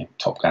sort of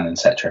Top Gun,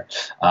 etc.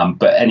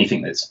 But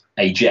anything that's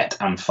a jet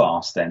and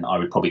fast, then I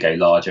would probably go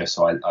larger.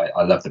 So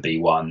I love the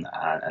B1,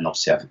 and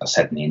obviously I've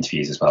said in the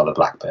interviews as well, the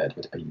Blackbird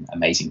would have been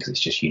amazing because it's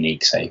just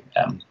unique. So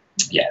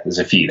yeah, there's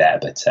a few there,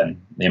 but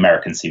the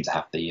Americans seem to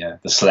have the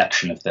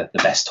selection of the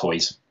best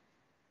toys.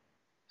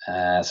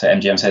 So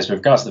MGM says, with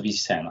regards to the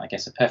VC10, I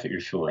guess a perfect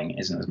refueling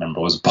isn't as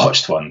memorable as a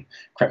botched one.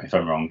 Correct me if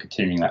I'm wrong.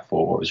 Continuing that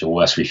forward, what was your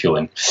worst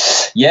refueling?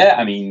 Yeah,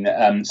 I mean,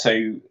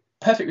 so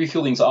perfect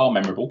refuelings are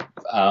memorable,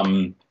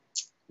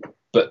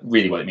 but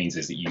really what it means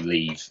is that you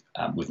leave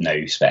with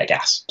no spare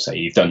gas. So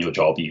you've done your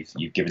job,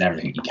 you've given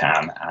everything you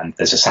can, and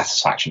there's a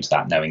satisfaction to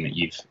that, knowing that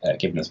you've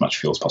given as much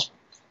fuel as possible.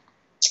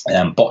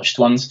 Botched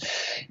ones,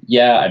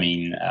 yeah, I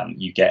mean,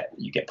 you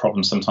get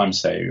problems sometimes.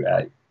 So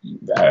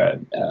a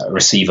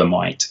receiver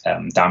might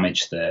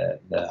damage the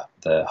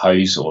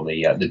hose or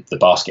the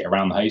basket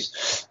around the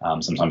hose.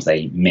 Sometimes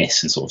they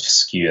miss and sort of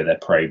skewer their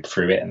probe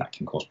through it, and that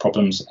can cause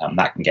problems.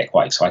 That can get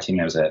quite exciting.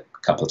 There was a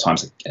couple of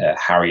times that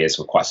Harriers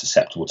were quite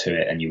susceptible to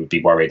it, and you would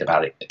be worried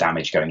about it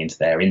damage going into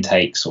their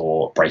intakes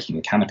or breaking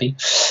the canopy.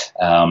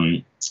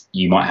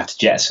 You might have to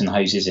jettison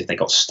hoses if they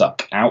got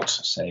stuck out.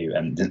 So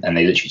and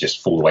they literally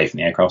just fall away from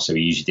the aircraft. So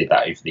we usually did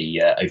that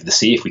over the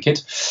sea if we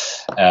could.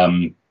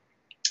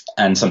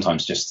 And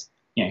sometimes just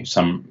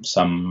some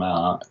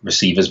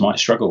receivers might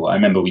struggle. I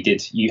remember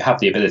you have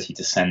the ability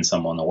to send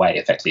someone away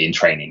effectively in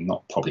training,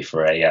 not probably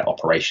for a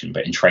operation,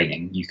 but in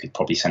training you could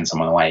probably send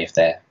someone away if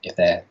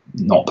they're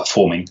not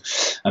performing.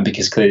 And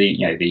because clearly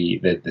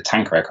the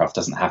tanker aircraft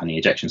doesn't have any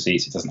ejection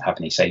seats, it doesn't have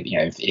any safety.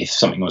 If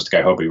something was to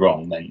go horribly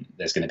wrong, then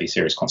there's going to be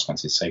serious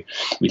consequences. So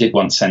we did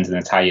once send an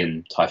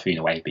Italian Typhoon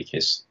away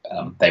because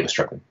they were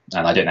struggling,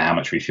 and I don't know how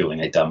much refueling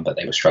they'd done, but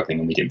they were struggling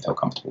and we didn't feel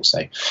comfortable. So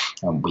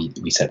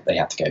we said they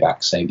had to go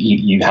back. So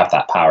you have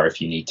that power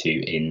if you need to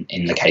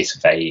in the case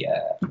of a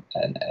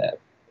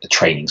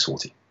training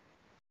sortie.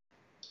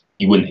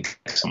 You wouldn't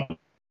expect someone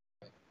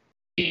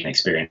being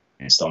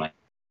experienced on a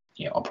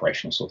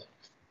operational sortie.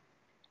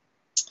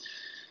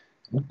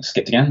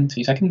 Skipped again,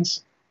 2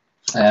 seconds.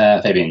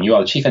 Fabian, you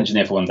are the chief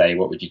engineer for one day.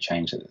 What would you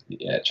change at the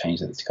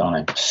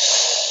Tucano?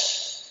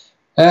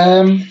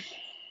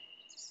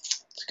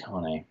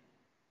 Tucano.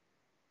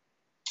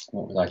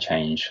 What would I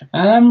change?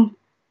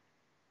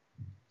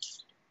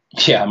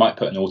 Yeah, I might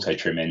put an auto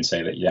trim in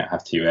so that you don't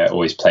have to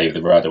always play with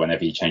the rudder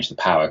whenever you change the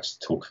power, because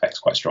the torque effect's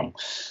quite strong.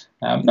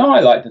 No, I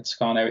like the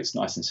Tucano. It's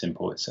nice and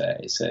simple. It's a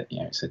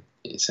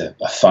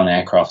fun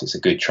aircraft. It's a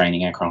good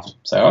training aircraft.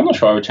 So I'm not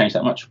sure I would change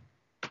that much.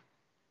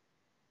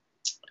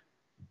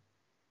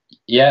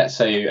 Yeah,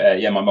 so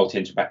my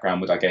multi-engine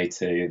background, would I go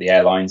to the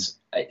airlines?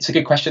 It's a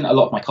good question. A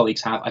lot of my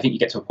colleagues have. I think you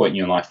get to a point in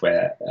your life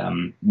where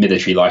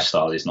military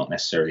lifestyle is not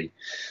necessarily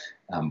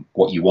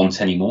what you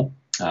want anymore.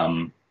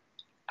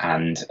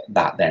 And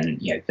that then,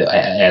 the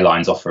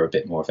airlines offer a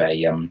bit more of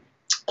a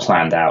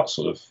planned out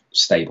sort of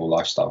stable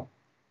lifestyle.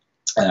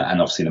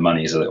 And obviously the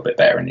money is a little bit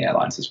better in the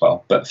airlines as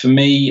well. But for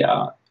me,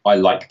 I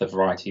like the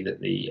variety that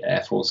the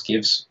Air Force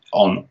gives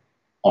on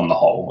the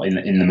whole,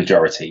 in the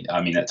majority.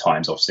 I mean, at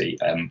times, obviously,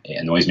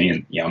 it annoys me,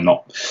 and I'm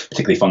not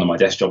particularly fond of my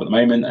desk job at the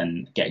moment,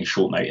 and getting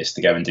short notice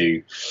to go and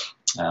do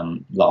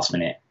last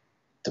minute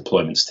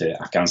deployments to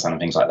Afghanistan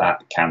and things like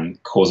that can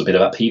cause a bit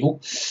of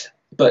upheaval.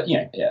 But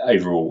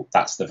overall,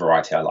 that's the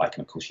variety I like,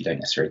 and of course, you don't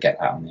necessarily get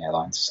that on the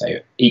airlines. So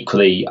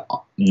equally,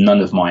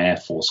 none of my Air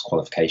Force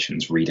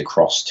qualifications read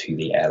across to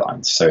the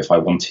airlines. So if I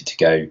wanted to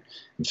go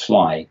and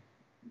fly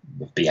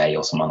with BA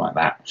or someone like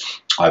that,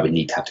 I would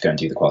need to have to go and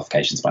do the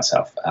qualifications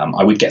myself.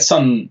 I would get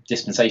some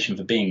dispensation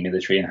for being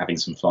military and having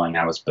some flying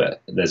hours,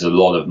 but there's a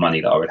lot of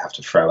money that I would have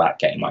to throw at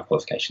getting my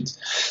qualifications.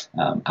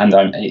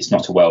 It's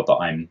not a world that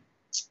I'm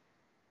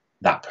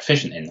that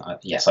proficient in.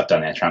 Yes, I've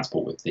done air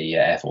transport with the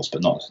Air Force,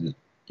 but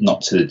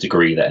not to the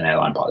degree that an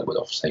airline pilot would,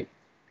 obviously.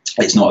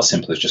 It's not as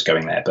simple as just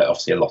going there, but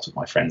obviously a lot of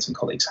my friends and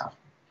colleagues have.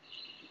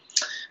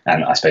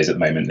 And I suppose at the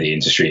moment the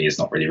industry is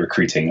not really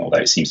recruiting, although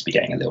it seems to be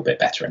getting a little bit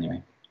better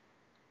anyway.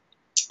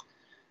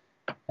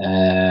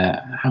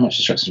 How much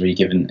instruction were you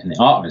given in the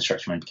art of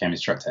instruction when you became an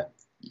instructor?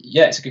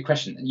 Yeah, it's a good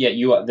question.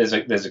 Yeah, there's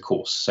a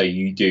course. So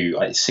you do,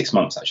 it's 6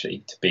 months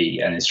actually to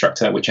be an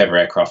instructor, whichever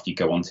aircraft you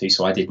go on to.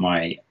 So I did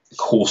my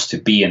course to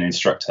be an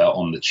instructor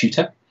on the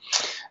Tutor.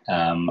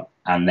 And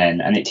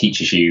it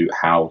teaches you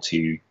how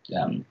to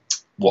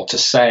what to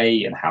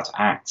say and how to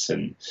act,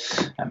 and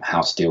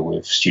how to deal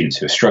with students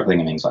who are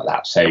struggling and things like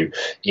that. So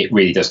it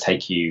really does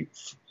take you,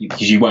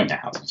 because you won't know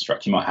how to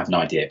instruct. You might have an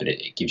idea, but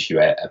it gives you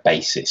a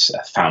basis,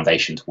 a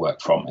foundation to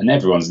work from. And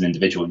everyone's an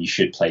individual, and you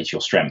should play to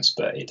your strengths,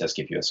 but it does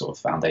give you a sort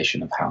of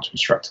foundation of how to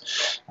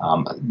instruct.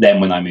 Then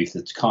when I moved to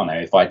the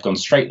Tucano, if I'd gone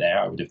straight there,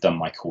 I would have done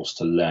my course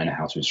to learn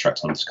how to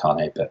instruct on the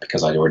Tucano. But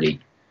because I'd already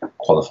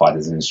qualified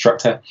as an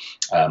instructor,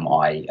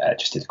 I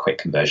just did a quick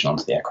conversion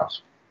onto the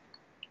aircraft.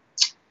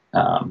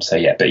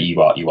 But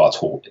you are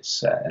taught.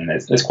 And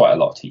there's quite a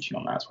lot of teaching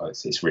on that as well.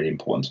 It's really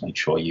important to make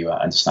sure you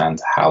understand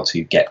how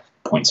to get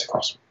points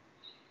across.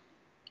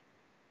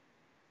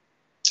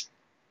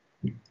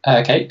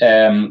 Okay.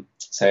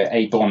 So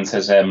A. Bond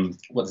says,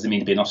 what does it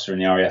mean to be an officer in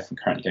the RAF and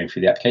currently going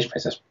through the application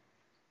process?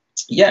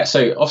 Yeah,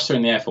 so officer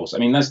in the Air Force. I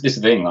mean, this is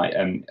the thing. Like,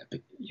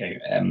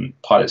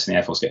 pilots in the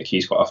Air Force get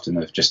accused quite often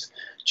of just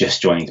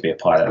joining to be a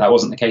pilot. That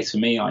wasn't the case for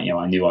me. I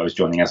knew I was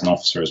joining as an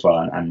officer as well,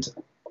 and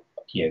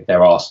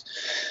there are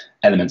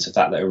elements of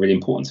that are really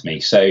important to me.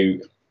 So,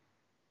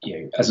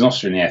 as an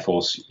officer in the Air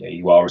Force,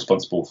 you are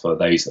responsible for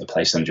those that are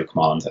placed under your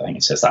command. I think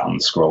it says that on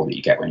the scroll that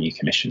you get when you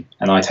commission,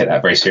 and I take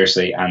that very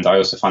seriously. And I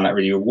also find that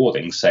really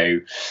rewarding. So,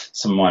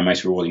 some of my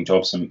most rewarding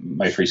jobs, and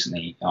most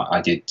recently,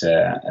 I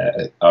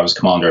was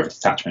commander of a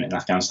detachment in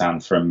Afghanistan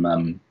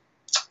from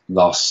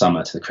last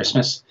summer to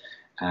Christmas,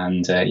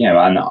 and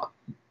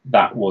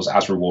that was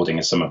as rewarding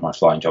as some of my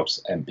flying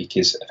jobs,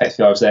 because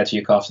effectively I was there to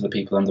look after the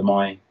people under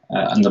my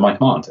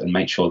command and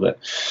make sure that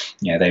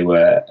they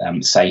were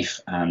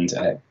safe and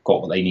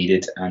got what they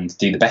needed and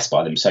do the best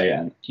by them. So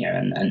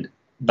and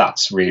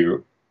that's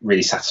really,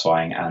 really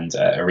satisfying and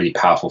a really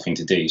powerful thing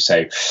to do.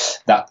 So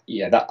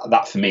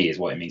that for me is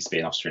what it means to be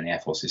an officer in the Air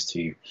Force, is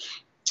to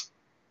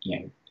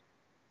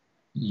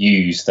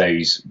use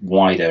those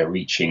wider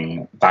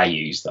reaching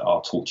values that are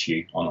taught to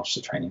you on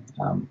officer training,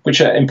 which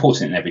are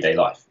important in everyday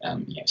life.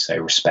 So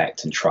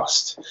respect and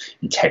trust,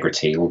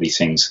 integrity, all these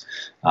things.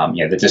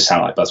 They just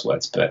sound like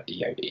buzzwords, but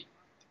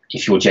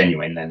if you're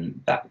genuine,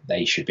 then that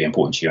they should be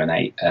important to you,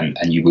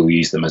 and you will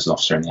use them as an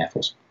officer in the Air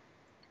Force.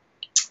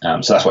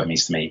 So that's what it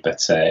means to me.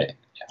 But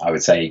I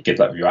would say good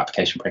luck with your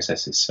application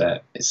process. It's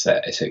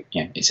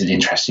an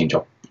interesting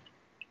job.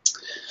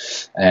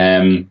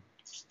 And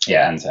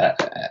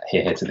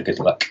here to the good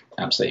luck,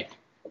 absolutely.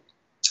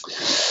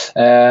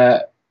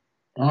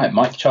 Right,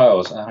 Mike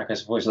Childs. Hi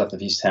Chris, I've always loved the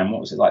VC10. What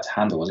was it like to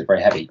handle? Was it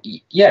very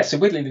heavy? Yeah, so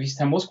weirdly the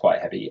VC10 was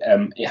quite heavy.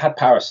 It had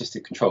power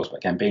assisted controls, but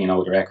again, being an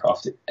older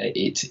aircraft,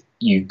 it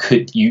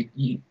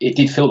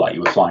did feel like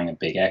you were flying a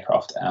big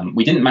aircraft.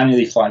 We didn't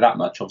manually fly that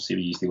much. Obviously,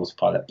 we used the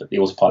autopilot, but the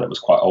autopilot was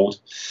quite old.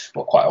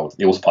 Well, quite old.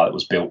 The autopilot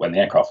was built when the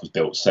aircraft was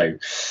built, so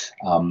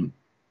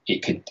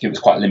it was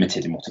quite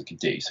limited in what it could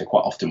do. So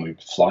quite often we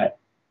would fly it.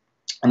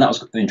 And that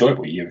was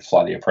enjoyable. You would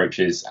fly the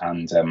approaches,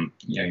 and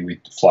you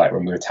would fly it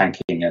when we were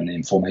tanking and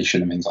in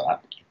formation and things like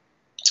that.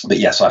 But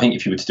yeah, so I think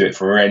if you were to do it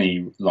for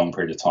any long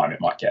period of time, it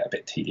might get a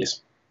bit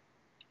tedious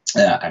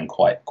and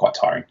quite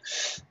tiring.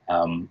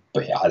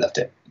 But yeah, I loved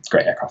it. It's a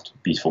great aircraft,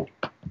 beautiful.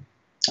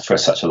 for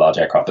such a large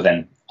aircraft. But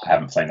then I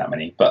haven't flown that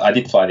many. But I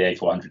did fly the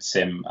A400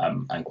 sim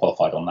and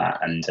qualified on that,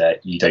 and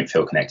you don't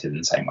feel connected in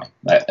the same way.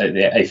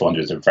 The A400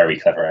 is a very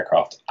clever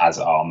aircraft, as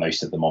are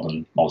most of the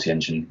modern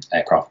multi-engine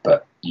aircraft,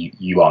 but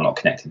you are not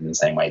connected in the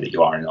same way that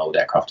you are in an old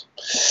aircraft.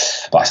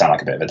 But I sound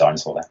like a bit of a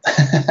dinosaur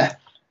there.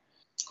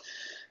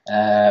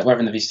 Whether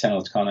in the VC10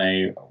 or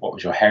Tucano, what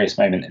was your hairiest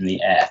moment in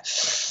the air?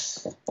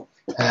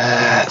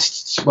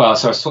 Well,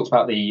 so I talked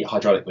about the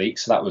hydraulic leak,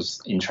 so that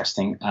was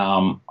interesting.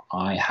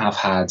 I have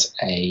had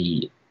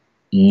a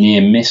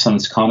near miss on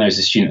Tucano as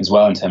a student as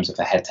well, in terms of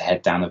a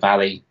head-to-head down the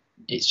valley.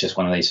 It's just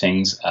one of those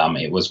things.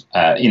 It was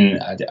I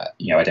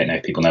don't know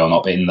if people know or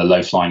not, but in the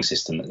low flying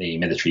system that the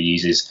military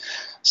uses,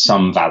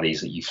 some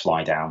valleys that you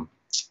fly down,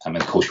 and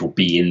of course you'll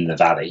be in the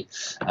valley.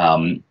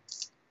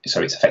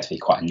 So it's effectively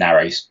quite a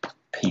narrow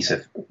piece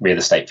of real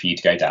estate for you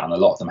to go down. A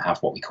lot of them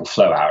have what we call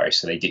flow arrows,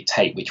 so they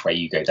dictate which way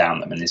you go down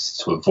them, and this is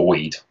to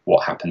avoid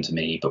what happened to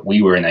me. But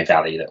we were in a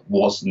valley that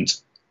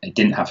it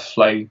didn't have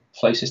a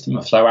flow system,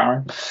 a flow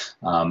arrow,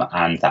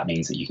 and that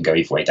means that you can go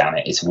either way down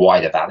it. It's a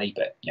wider valley,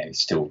 but it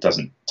still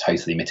doesn't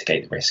totally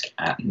mitigate the risk.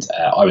 And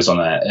I was on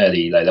an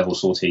early low-level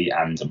sortie,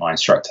 and my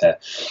instructor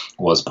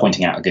was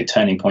pointing out a good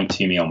turning point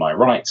to me on my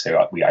right. So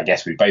I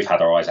guess we both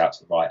had our eyes out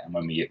to the right, and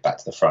when we get back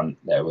to the front,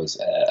 there was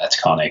a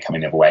Tucano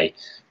coming the other way,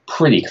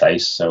 pretty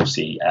close. So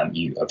obviously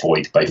you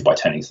avoid both by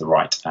turning to the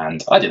right,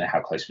 and I don't know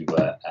how close we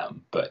were,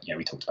 but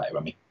we talked about it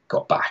when we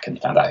got back and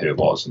found out who it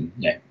was, and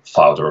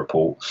filed a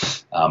report.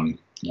 And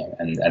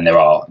there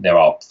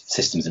are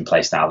systems in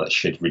place now that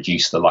should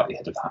reduce the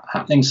likelihood of that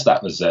happening. So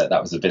that was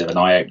a bit of an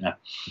eye opener.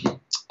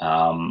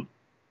 So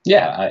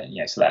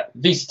that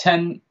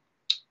VC10,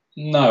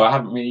 no, I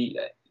haven't really.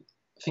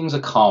 Things are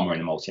calmer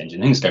in a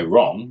multi-engine. Things go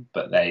wrong,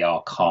 but they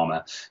are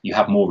calmer. You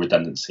have more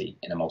redundancy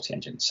in a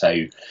multi-engine.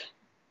 So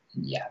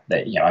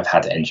I've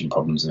had engine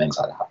problems and things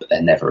like that, but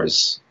they've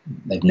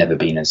never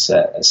been as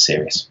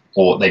serious,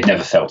 or they've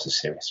never felt as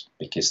serious,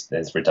 because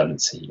there's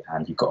redundancy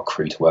and you've got a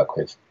crew to work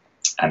with,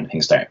 and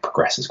things don't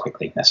progress as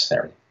quickly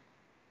necessarily.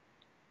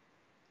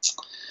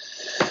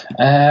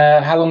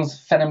 How long is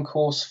the FENM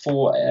course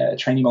for a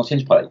trainee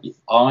multi-engine pilot?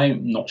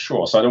 I'm not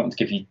sure, so I don't want to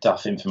give you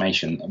duff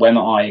information. When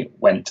I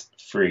went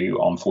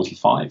through on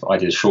 45, I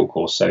did a short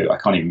course, so I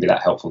can't even be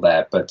that helpful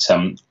there. But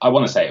I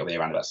want to say it'll be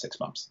around about 6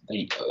 months.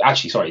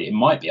 It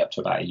might be up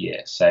to about a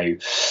year. So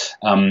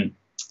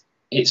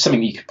it's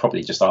something you could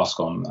probably just ask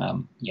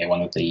on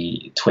one of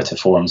the Twitter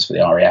forums for the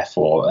RAF,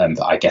 or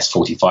I guess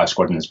 45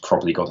 Squadron has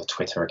probably got a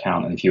Twitter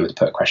account, and if you were to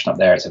put a question up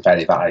there, it's a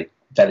very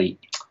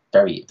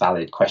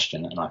valid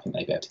question, and I think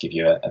they'd be able to give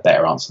you a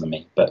better answer than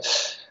me. But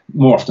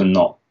more often than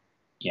not,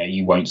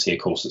 you won't see a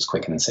course that's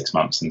quicker than 6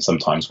 months. And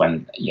sometimes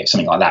when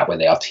something like that, where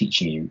they are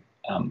teaching you,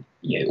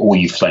 all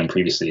you've flown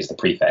previously is the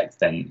prefect,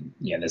 then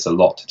there's a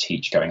lot to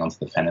teach going on to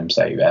the FENM.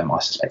 So I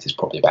suspect it's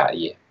probably about a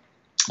year.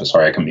 But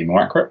sorry, I couldn't be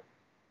more accurate.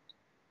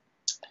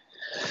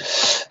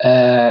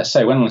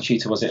 So when on the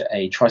tutor, was it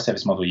a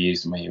tri-service model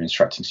used, and were you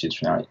instructing students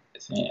from now?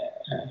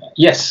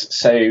 Yes.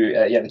 So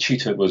the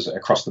tutor was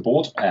across the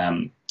board.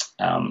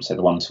 So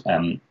the ones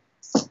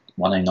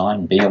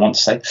 109B, I want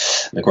to say,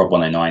 the Grob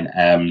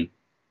 109.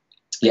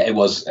 It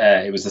was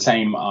the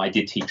same. I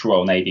did teach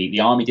Royal Navy. The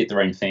Army did their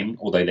own thing,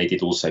 although they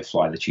did also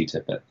fly the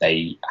tutor, but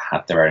they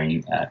had their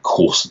own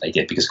course that they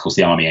did, because of course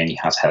the Army only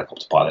has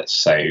helicopter pilots,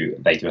 so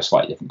they do a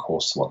slightly different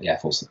course to what the Air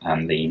Force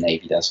and the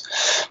Navy does.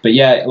 But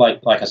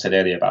like I said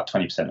earlier, about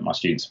 20% of my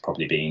students have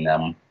probably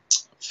been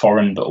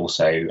foreign, but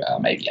also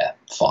maybe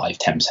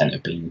 5-10%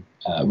 have been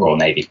Royal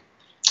Navy,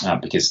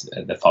 because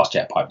the fast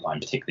jet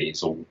pipeline particularly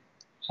is all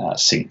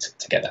synced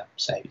together.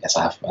 So yes,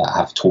 I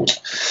have taught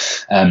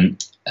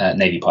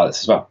Navy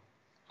pilots as well.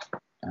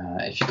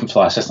 If you can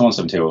fly a Cessna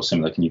 172 or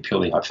similar, can you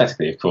purely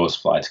hypothetically, of course,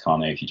 fly a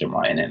Tucano if you jump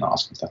right in it and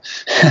ask and stuff?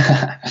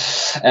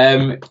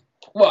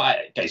 Well,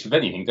 it goes with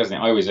anything, doesn't it?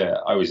 I always,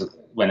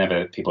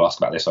 whenever people ask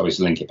about this, I always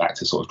link it back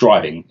to sort of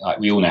driving. Like,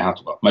 we all know how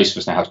to, well, most of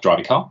us know how to drive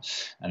a car,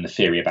 and the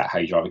theory about how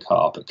you drive a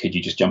car. But could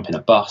you just jump in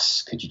a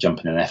bus? Could you jump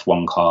in an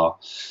F1 car?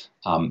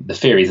 The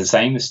theory is the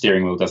same. The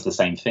steering wheel does the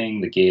same thing.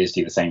 The gears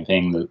do the same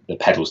thing. The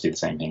pedals do the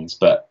same things.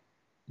 But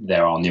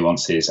there are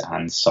nuances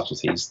and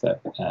subtleties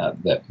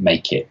that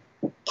make it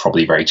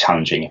probably very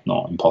challenging, if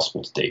not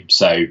impossible to do.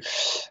 So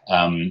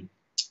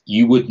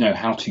you would know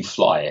how to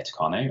fly a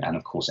Tucano, and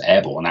of course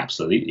airborne,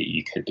 absolutely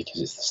you could, because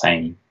it's the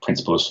same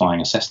principle as flying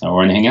a Cessna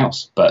or anything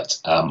else. But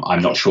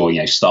I'm not sure,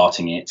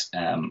 starting it,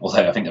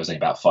 although I think there was only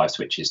about 5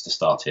 switches to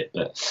start it,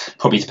 but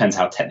probably depends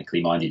how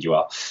technically minded you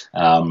are.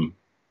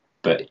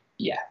 But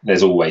yeah,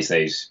 there's always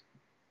those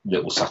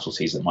little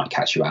subtleties that might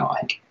catch you out, I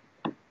think.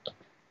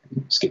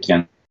 Skipped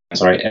again.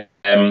 Sorry.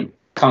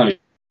 Kind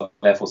of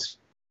Air Force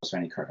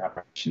any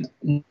collaboration.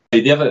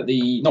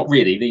 Not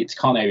really. The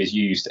Tucano is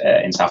used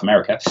in South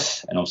America,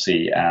 and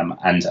obviously,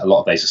 and a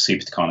lot of those are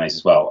Super Tucanos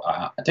as well.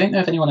 I don't know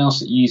if anyone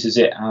else uses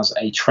it as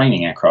a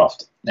training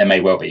aircraft. There may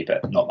well be,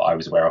 but not that I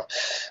was aware of.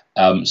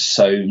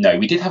 So no,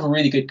 we did have a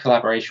really good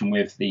collaboration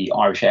with the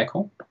Irish Air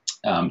Corps.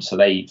 So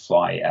they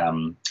fly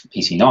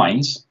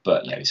PC-9s,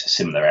 but it's a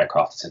similar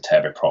aircraft. It's a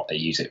turboprop. They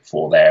use it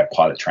for their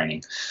pilot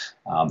training.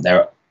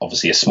 They're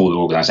obviously a smaller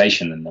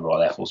organisation than the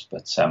Royal Air Force,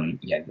 but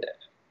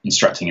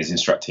instructing is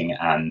instructing,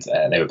 and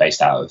they were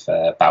based out of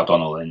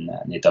Bowdonnell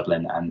near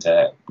Dublin, and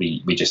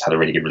we just had a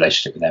really good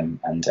relationship with them,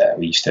 and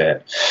we used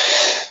to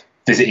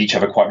visit each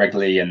other quite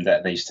regularly, and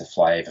they used to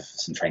fly over for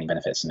some training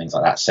benefits and things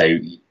like that. So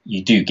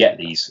you do get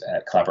these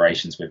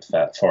collaborations with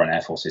foreign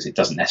air forces. It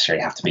doesn't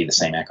necessarily have to be the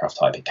same aircraft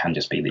type. It can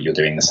just be that you're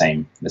doing the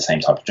same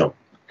type of job.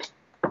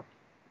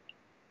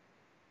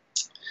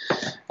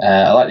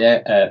 I like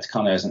the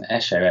Tucano as an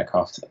airshow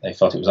aircraft. They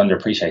felt it was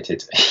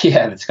underappreciated.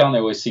 Yeah, the Tucano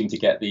always seemed to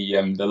get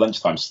the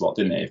lunchtime slot,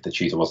 didn't it, if the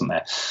tutor wasn't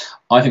there.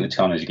 I think the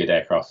Tucano is a good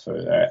aircraft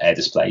for air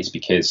displays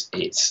because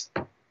it's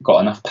got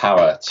enough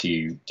power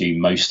to do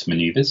most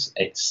manoeuvres.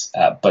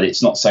 But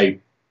it's not so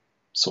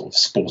sort of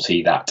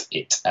sporty that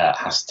it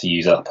has to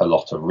use up a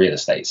lot of real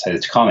estate. So the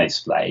Tucano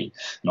display,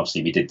 and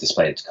obviously we did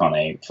display the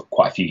Tucano for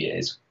quite a few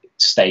years,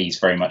 stays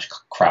very much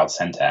crowd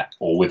centre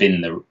or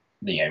within the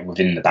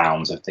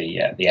bounds of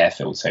the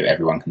airfield, so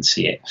everyone can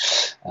see it,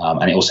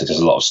 and it also does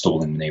a lot of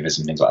stalling manoeuvres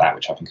and things like that,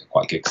 which I think are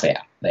quite good because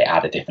they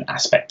add a different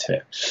aspect to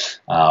it.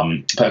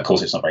 But of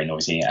course, it's not very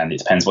noisy, and it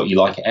depends what you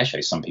like at air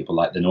shows. Some people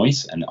like the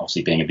noise, and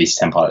obviously being a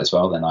VC-10 pilot as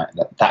well, then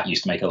that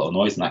used to make a lot of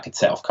noise, and that could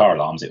set off car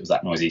alarms. It was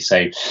that noisy, so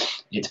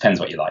it depends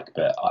what you like.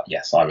 But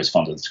yes, I was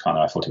fond of the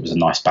Tucano. I thought it was a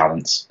nice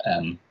balance,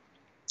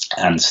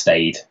 and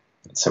stayed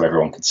so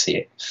everyone could see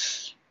it.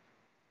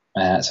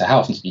 So how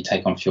often did you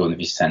take on fuel in the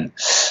VC-10?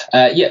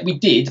 Yeah, we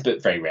did,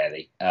 but very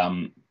rarely.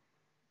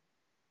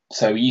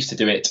 So we used to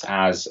do it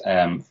as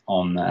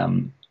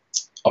on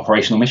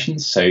operational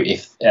missions. So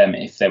if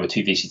there were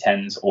two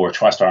VC-10s or a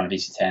TriStar on a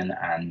VC-10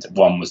 and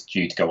one was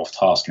due to go off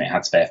task and it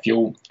had spare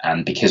fuel,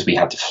 and because we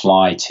had to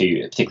fly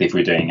to, particularly if we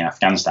were doing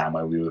Afghanistan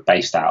where we were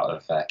based out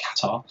of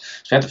Qatar,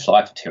 so we had to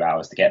fly for 2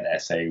 hours to get there.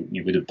 So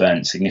you would have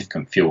burnt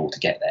significant fuel to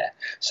get there.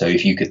 So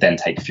if you could then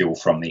take fuel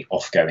from the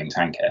off-going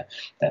tanker,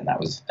 then that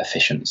was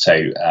efficient. So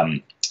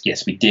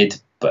yes, we did,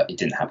 but it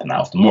didn't happen that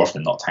often. More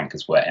often than not,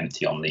 tankers were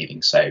empty on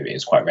leaving, so it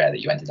was quite rare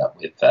that you ended up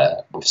with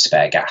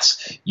spare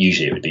gas.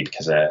 Usually it would be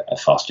because a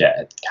fast jet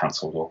had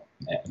cancelled or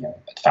had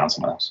found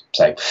someone else.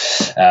 So,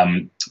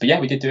 but yeah,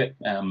 we did do it,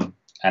 and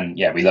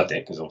yeah, we loved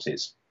it because obviously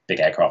it's big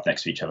aircraft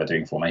next to each other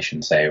doing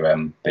formation.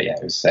 So, but yeah,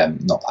 it was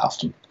not that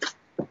often.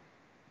 Could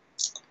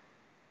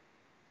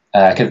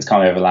the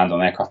Tucano ever land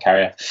on an aircraft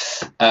carrier?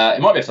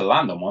 It might be able to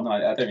land on one.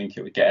 I don't think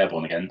it would get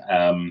airborne again.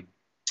 I'm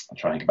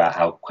trying to think about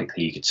how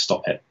quickly you could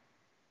stop it.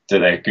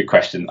 Good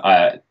question.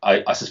 I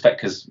suspect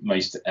because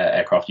most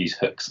aircraft use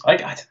hooks. I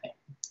don't know.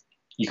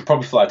 You could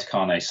probably fly a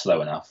Tucano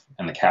slow enough,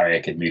 and the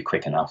carrier could move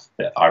quick enough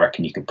that I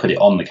reckon you could put it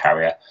on the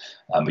carrier,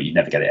 but you'd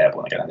never get it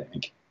airborne again, I don't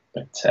think.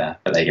 But there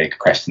you go. Good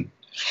question.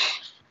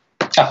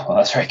 Oh, well,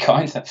 that's very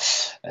kind.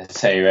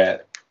 So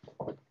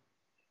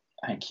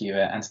thank you,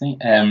 Anthony.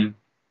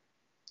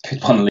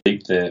 Could one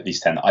loop the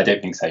VC-10? I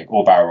don't think so.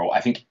 Or barrel roll. I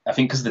think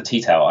because of the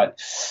T-tail,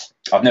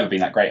 I've never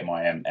been that great at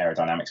my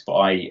aerodynamics, but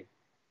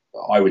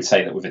I would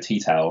say that with a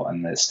T-tail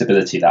and the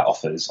stability that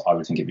offers, I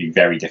would think it'd be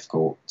very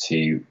difficult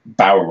to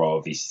barrel roll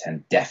a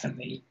VC-10,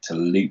 definitely. To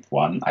loop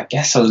one, I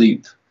guess a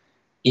loop,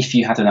 if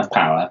you had enough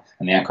power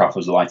and the aircraft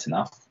was light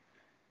enough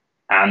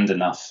and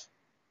enough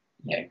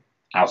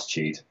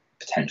altitude,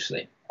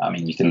 potentially. I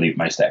mean, you can loop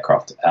most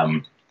aircraft.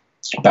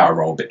 Barrel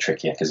roll a bit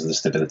trickier because of the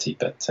stability,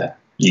 but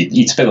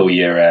you'd spill all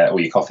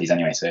your coffees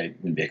anyway, so it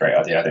wouldn't be a great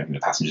idea. I don't think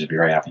the passengers would be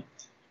very happy.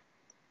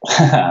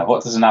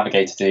 What does a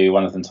navigator do?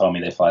 One of them told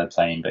me they fly the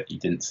plane, but he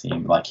didn't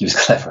seem like he was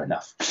clever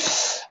enough.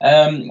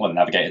 Well, the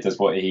navigator does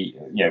what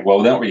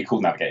well, they're not really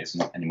called navigators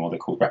anymore. They're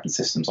called weapons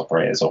systems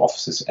operators or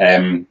officers.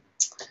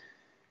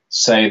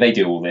 So they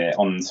do all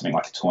on something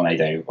like a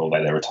Tornado,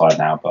 although they're retired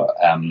now. But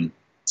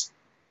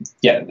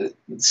the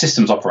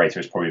systems operator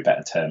is probably a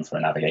better term for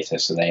a navigator.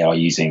 So they are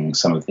using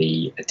some of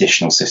the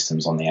additional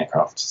systems on the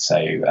aircraft. So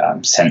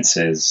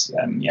sensors,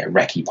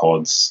 recce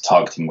pods,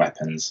 targeting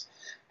weapons.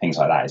 Things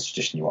like that is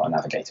traditionally what a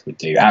navigator would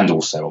do, and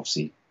also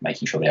obviously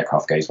making sure the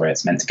aircraft goes where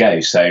it's meant to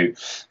go. So,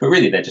 but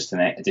really they're just an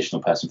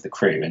additional person for the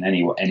crew, and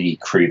any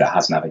crew that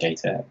has a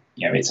navigator,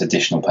 it's an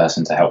additional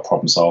person to help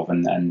problem solve,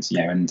 and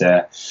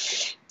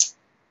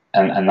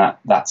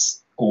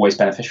that's always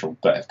beneficial.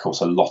 But of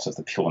course, a lot of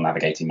the pure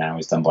navigating now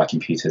is done by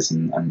computers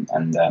and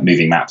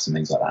moving maps and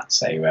things like that.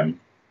 So.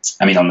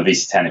 I mean, on the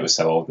VC-10, it was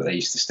so old that they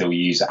used to still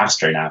use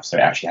AstroNav, so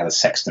it actually had a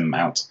sextant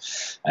mount,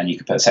 and you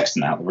could put a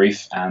sextant out the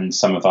roof, and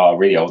some of our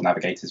really old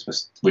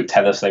navigators would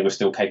tell us they were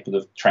still capable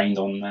of trained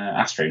on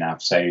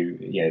AstroNav. So,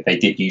 they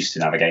did used to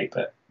navigate,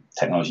 but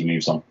technology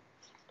moves on.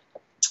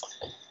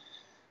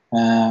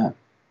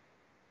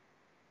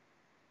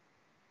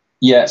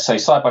 So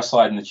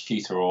side-by-side in the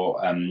tutor or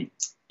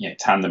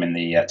tandem in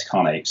the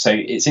Tucano. So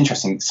it's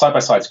interesting.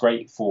 Side-by-side is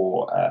great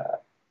for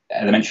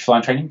elementary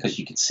flying training because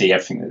you can see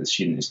everything that the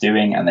student is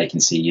doing and they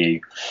can see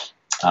you.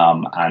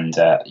 And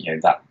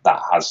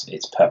that has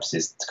its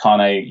purposes.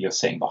 Takano, you're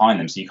sitting behind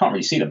them, so you can't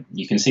really see them.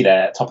 You can see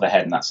their top of their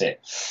head, and that's it.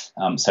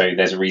 So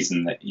there's a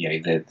reason that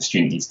the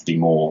student needs to be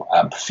more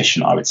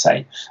proficient, I would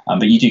say.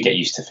 But you do get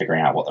used to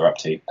figuring out what they're up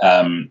to.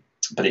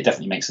 But it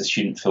definitely makes the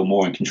student feel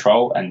more in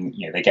control, and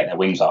they get their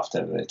wings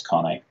after the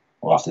Takano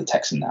or after the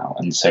Texan now,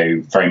 and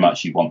so very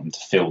much you want them to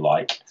feel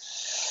like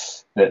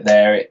that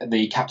they're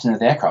the captain of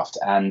the aircraft.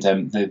 And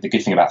the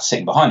good thing about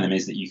sitting behind them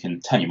is that you can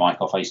turn your mic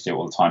off. I used to do it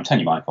all the time. Turn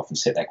your mic off and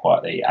sit there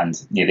quietly. And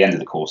near the end of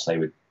the course, they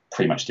would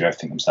pretty much do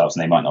everything themselves,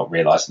 and they might not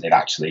realise that they've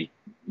actually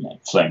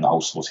flown the whole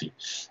sortie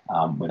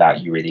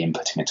without you really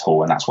inputting at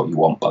all. And that's what you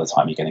want by the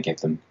time you're going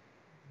to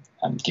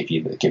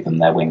give them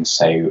their wings.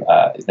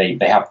 So they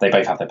both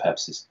have their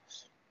purposes.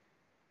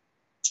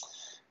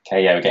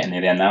 Okay, yeah, we're getting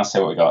near the end now.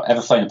 So what we got?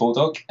 Ever flown a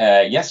Bulldog?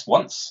 Yes,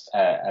 once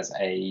as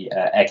a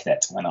air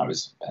cadet when I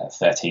was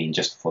 13,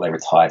 just before they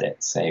retired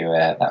it. So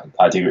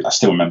I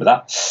still remember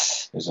that.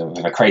 It was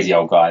with a crazy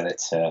old guy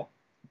that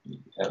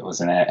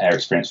was an air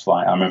experience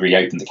flight. I remember he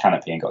opened the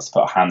canopy and got to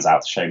put our hands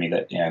out to show me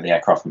that the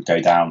aircraft would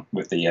go down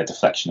with the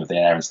deflection of the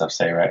air and stuff.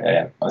 So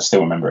I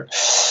still remember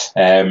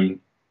it.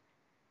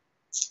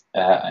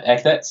 Air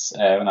cadets,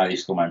 when I leave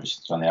school, my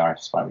ambition to join the RAF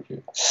Spy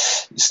Recruit.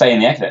 Stay in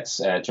the air cadets,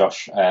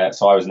 Josh.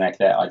 So I was an air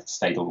cadet. I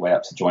stayed all the way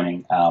up to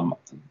joining.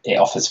 It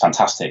offers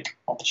fantastic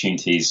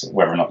opportunities,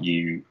 whether or not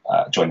you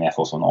join the Air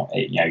Force or not.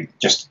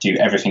 Just do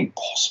everything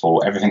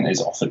possible, everything that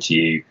is offered to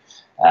you.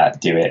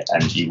 Do it,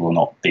 and you will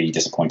not be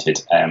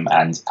disappointed.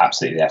 And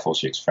absolutely, the Air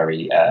Force looks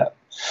very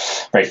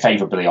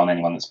favourably on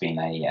anyone that's been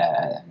an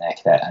air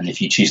cadet. And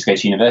if you choose to go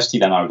to university,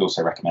 then I would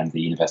also recommend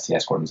the University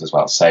Air Squadrons as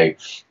well. So.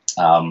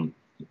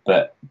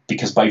 But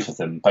because both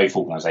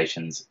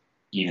organisations,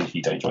 even if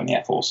you don't join the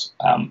Air Force,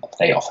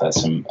 they offer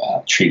some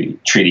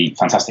truly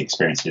fantastic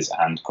experiences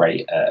and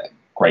great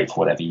for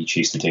whatever you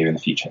choose to do in the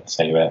future.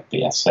 So,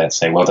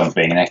 so well done for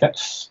being an air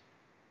cadet.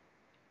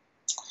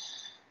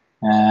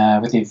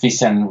 With the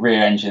V10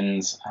 rear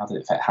engines, how did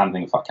it affect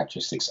handling and flight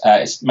characteristics?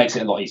 It makes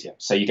it a lot easier.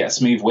 So you get a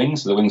smooth wing,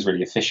 so the wing's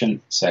really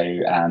efficient,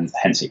 and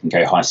hence it can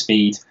go high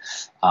speed.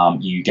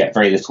 You get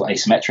very little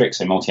asymmetric,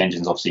 so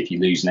multi-engines, obviously if you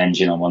lose an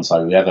engine on one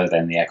side or the other,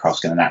 then the aircraft's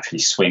going to naturally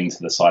swing to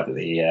the side that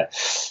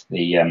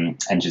the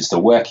engine's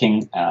still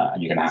working,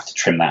 and you're going to have to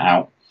trim that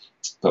out.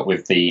 But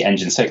with the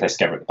engines so close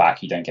together at the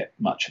back, you don't get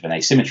much of an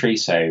asymmetry,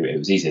 so it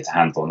was easier to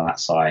handle on that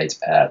side.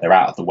 They're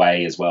out of the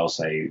way as well,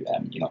 so you're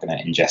not going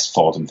to ingest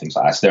FOD and things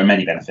like that. So there are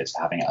many benefits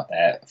to having it up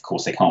there. Of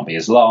course, they can't be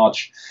as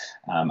large,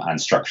 and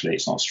structurally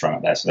it's not strung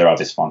up there, so there are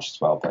disadvantages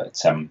as well. But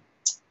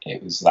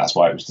that's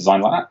why it was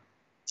designed like that,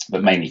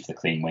 but mainly for the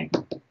clean wing.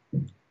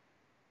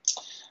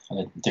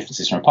 The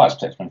differences from a pilot's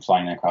perspective when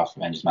flying an aircraft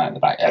with engines mounted at the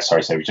back. So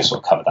we just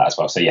sort of covered that as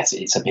well. So yes,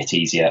 it's a bit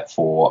easier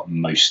for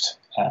most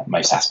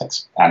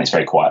aspects, and it's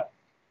very quiet.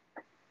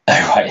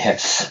 Oh, right, yeah,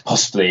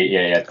 possibly,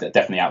 yeah,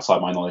 definitely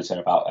outside my knowledge there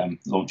about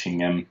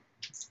launching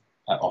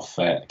off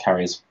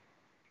carriers.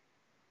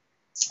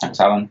 Thanks,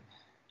 Alan,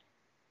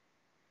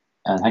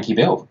 and thank you,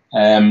 Bill.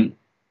 Odd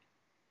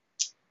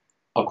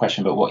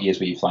question, but what years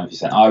were you flying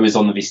V10? I was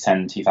on the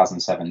V10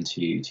 2007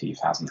 to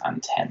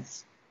 2010.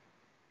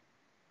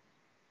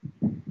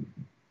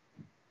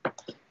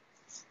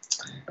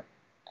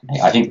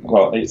 I think,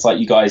 well, it's like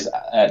you guys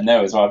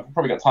know as well. I've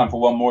probably got time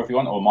for one more if you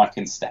want, or Mike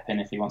can step in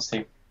if he wants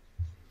to.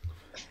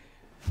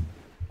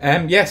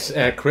 Yes,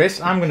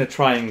 Chris, I'm going to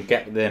try and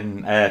get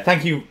them.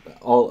 Thank you,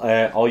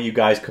 all you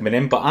guys coming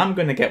in, but I'm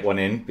going to get one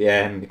in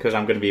because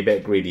I'm going to be a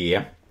bit greedy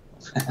here.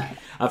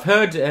 I've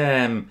heard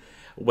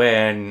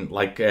when,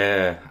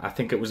 I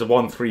think it was the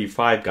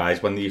 135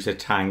 guys, when they used to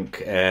tank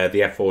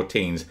the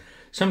F-14s,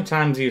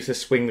 sometimes they used to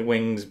swing the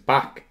wings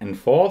back and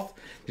forth.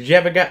 Did you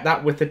ever get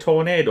that with the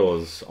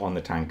Tornadoes on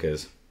the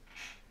tankers?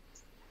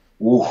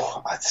 Ooh,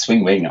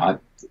 swing wing.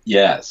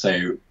 Yeah,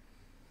 so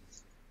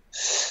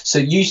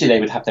usually they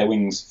would have their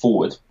wings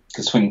forward,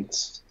 because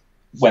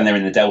when they're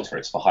in the delta,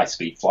 it's for high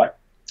speed flight.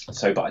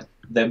 So, but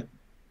there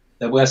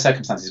were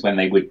circumstances when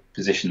they would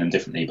position them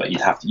differently. But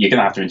you're going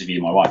to have to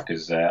interview my wife,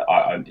 because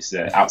it's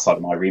outside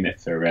of my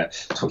remit for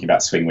talking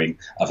about swing wing.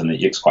 Other than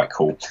it looks quite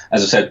cool.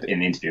 As I said in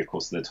the interview, of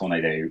course, the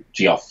Tornado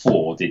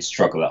GR4 did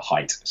struggle at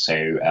height.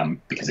 So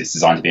because it's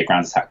designed to be a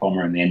ground attack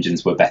bomber, and the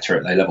engines were better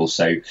at low levels.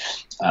 So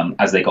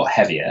as they got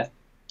heavier,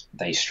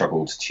 they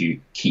struggled to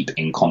keep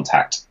in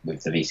contact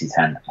with the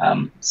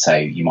VC-10. So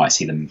you might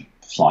see them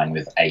flying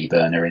with a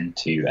burner in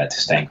to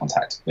stay in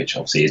contact, which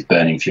obviously is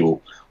burning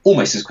fuel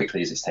almost as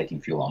quickly as it's taking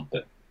fuel on.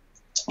 But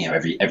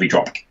every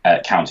drop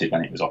counted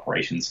when it was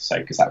operations, so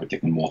because that would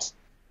give them more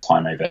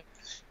time over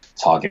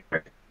target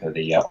for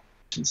the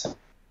operations.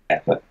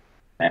 But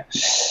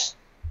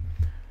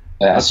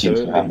assumes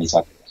how many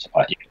times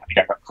you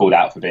get called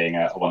out for being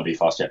a wannabe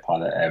fast jet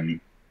pilot.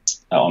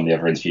 On the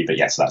other interview, but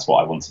yes, that's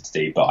what I wanted to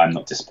do. But I'm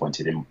not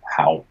disappointed in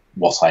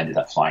what I ended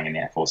up flying in the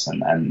Air Force,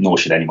 and nor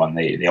should anyone.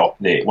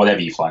 The whatever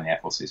you fly in the Air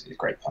Force is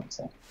great fun.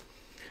 So.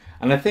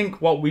 And I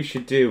think what we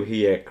should do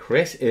here,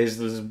 Chris, is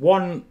there's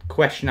one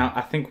question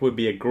I think would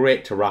be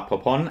great to wrap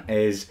up on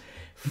is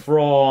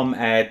from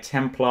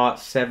Templar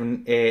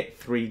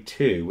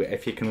 7832.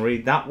 If you can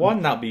read that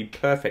one, that'd be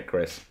perfect,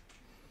 Chris.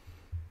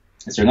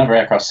 Is there another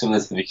aircraft similar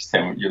to the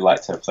VC-10 you'd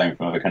like to have flown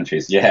from other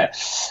countries? Yeah.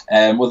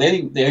 Well,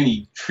 the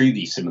only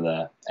truly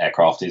similar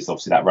aircraft is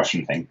obviously that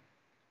Russian thing.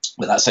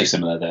 But that's so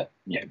similar that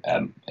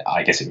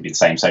I guess it would be the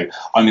same. So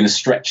I'm going to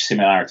stretch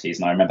similarities.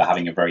 And I remember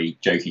having a very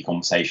jokey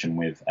conversation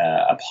with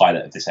a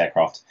pilot of this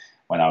aircraft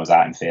when I was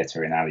out in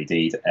theatre in Ali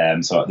Deed,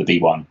 so at the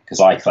B1, because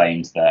I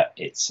claimed that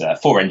it's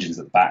 4 engines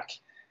at the back,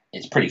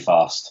 it's pretty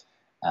fast,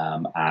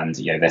 and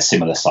they're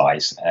similar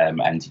size,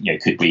 and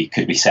could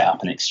we set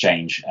up an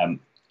exchange?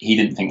 He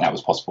didn't think that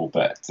was possible,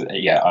 but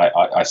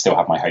I still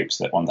have my hopes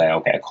that one day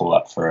I'll get a call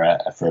up for a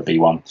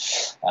B1.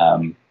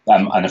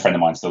 And a friend of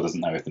mine still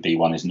doesn't know if the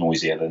B1 is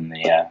noisier than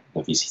the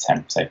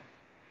VC-10. So.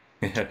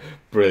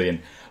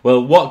 Brilliant.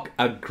 Well, what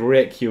a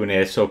great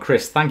Q&A. So,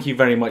 Chris, thank you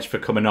very much for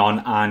coming on,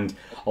 and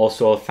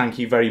also thank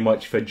you very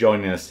much for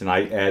joining us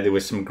tonight. There were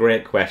some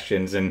great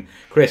questions, and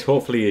Chris,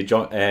 hopefully you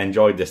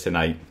enjoyed this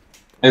tonight.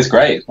 It was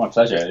great. It's my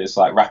pleasure. It's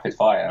like rapid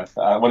fire.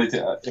 I wanted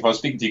to, if I was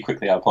speaking to you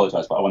quickly, I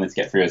apologise, but I wanted to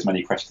get through as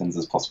many questions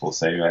as possible.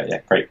 So,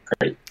 great.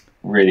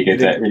 Really good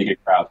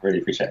crowd. Really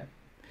appreciate it.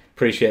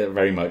 Appreciate it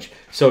very much.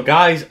 So,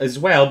 guys, as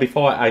well,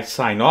 before I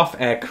sign off,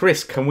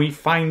 Chris, can we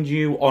find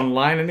you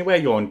online anywhere?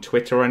 You're on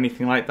Twitter or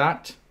anything like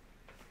that?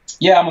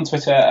 Yeah, I'm on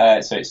Twitter,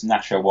 so it's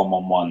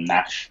Nasher111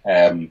 Nash.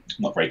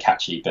 Not very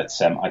catchy, but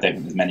I don't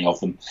think there's many of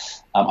them.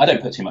 I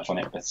don't put too much on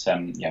it, but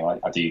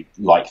I do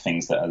like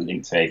things that are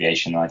linked to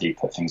aviation, and I do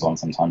put things on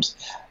sometimes,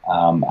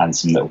 and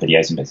some little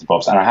videos and bits and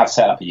bobs. And I have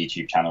set up a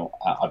YouTube channel.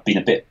 I've been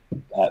a bit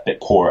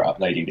poor at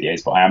uploading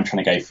videos, but I am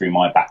trying to go through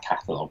my back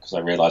catalogue because I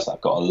realise that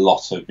I've got a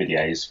lot of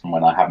videos from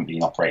when I haven't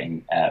been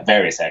operating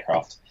various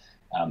aircraft.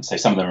 So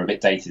some of them are a bit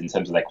dated in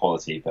terms of their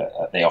quality,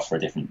 but they offer a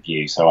different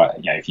view. So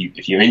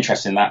if you're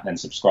interested in that, then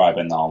subscribe,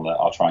 and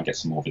I'll try and get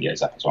some more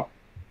videos up as well.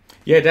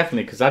 Yeah,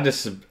 definitely, because I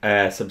just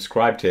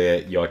subscribed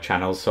to your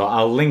channel, so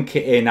I'll link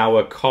it in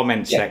our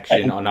comment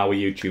section on our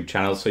YouTube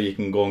channel, so you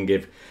can go and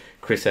give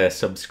Chris a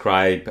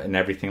subscribe and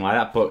everything like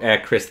that.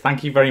 But Chris,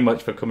 thank you very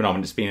much for coming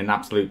on. It's been an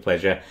absolute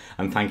pleasure,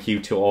 and thank you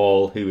to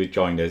all who have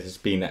joined us. It's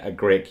been a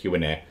great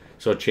Q&A.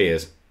 So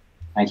cheers.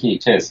 Thank you.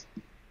 Cheers.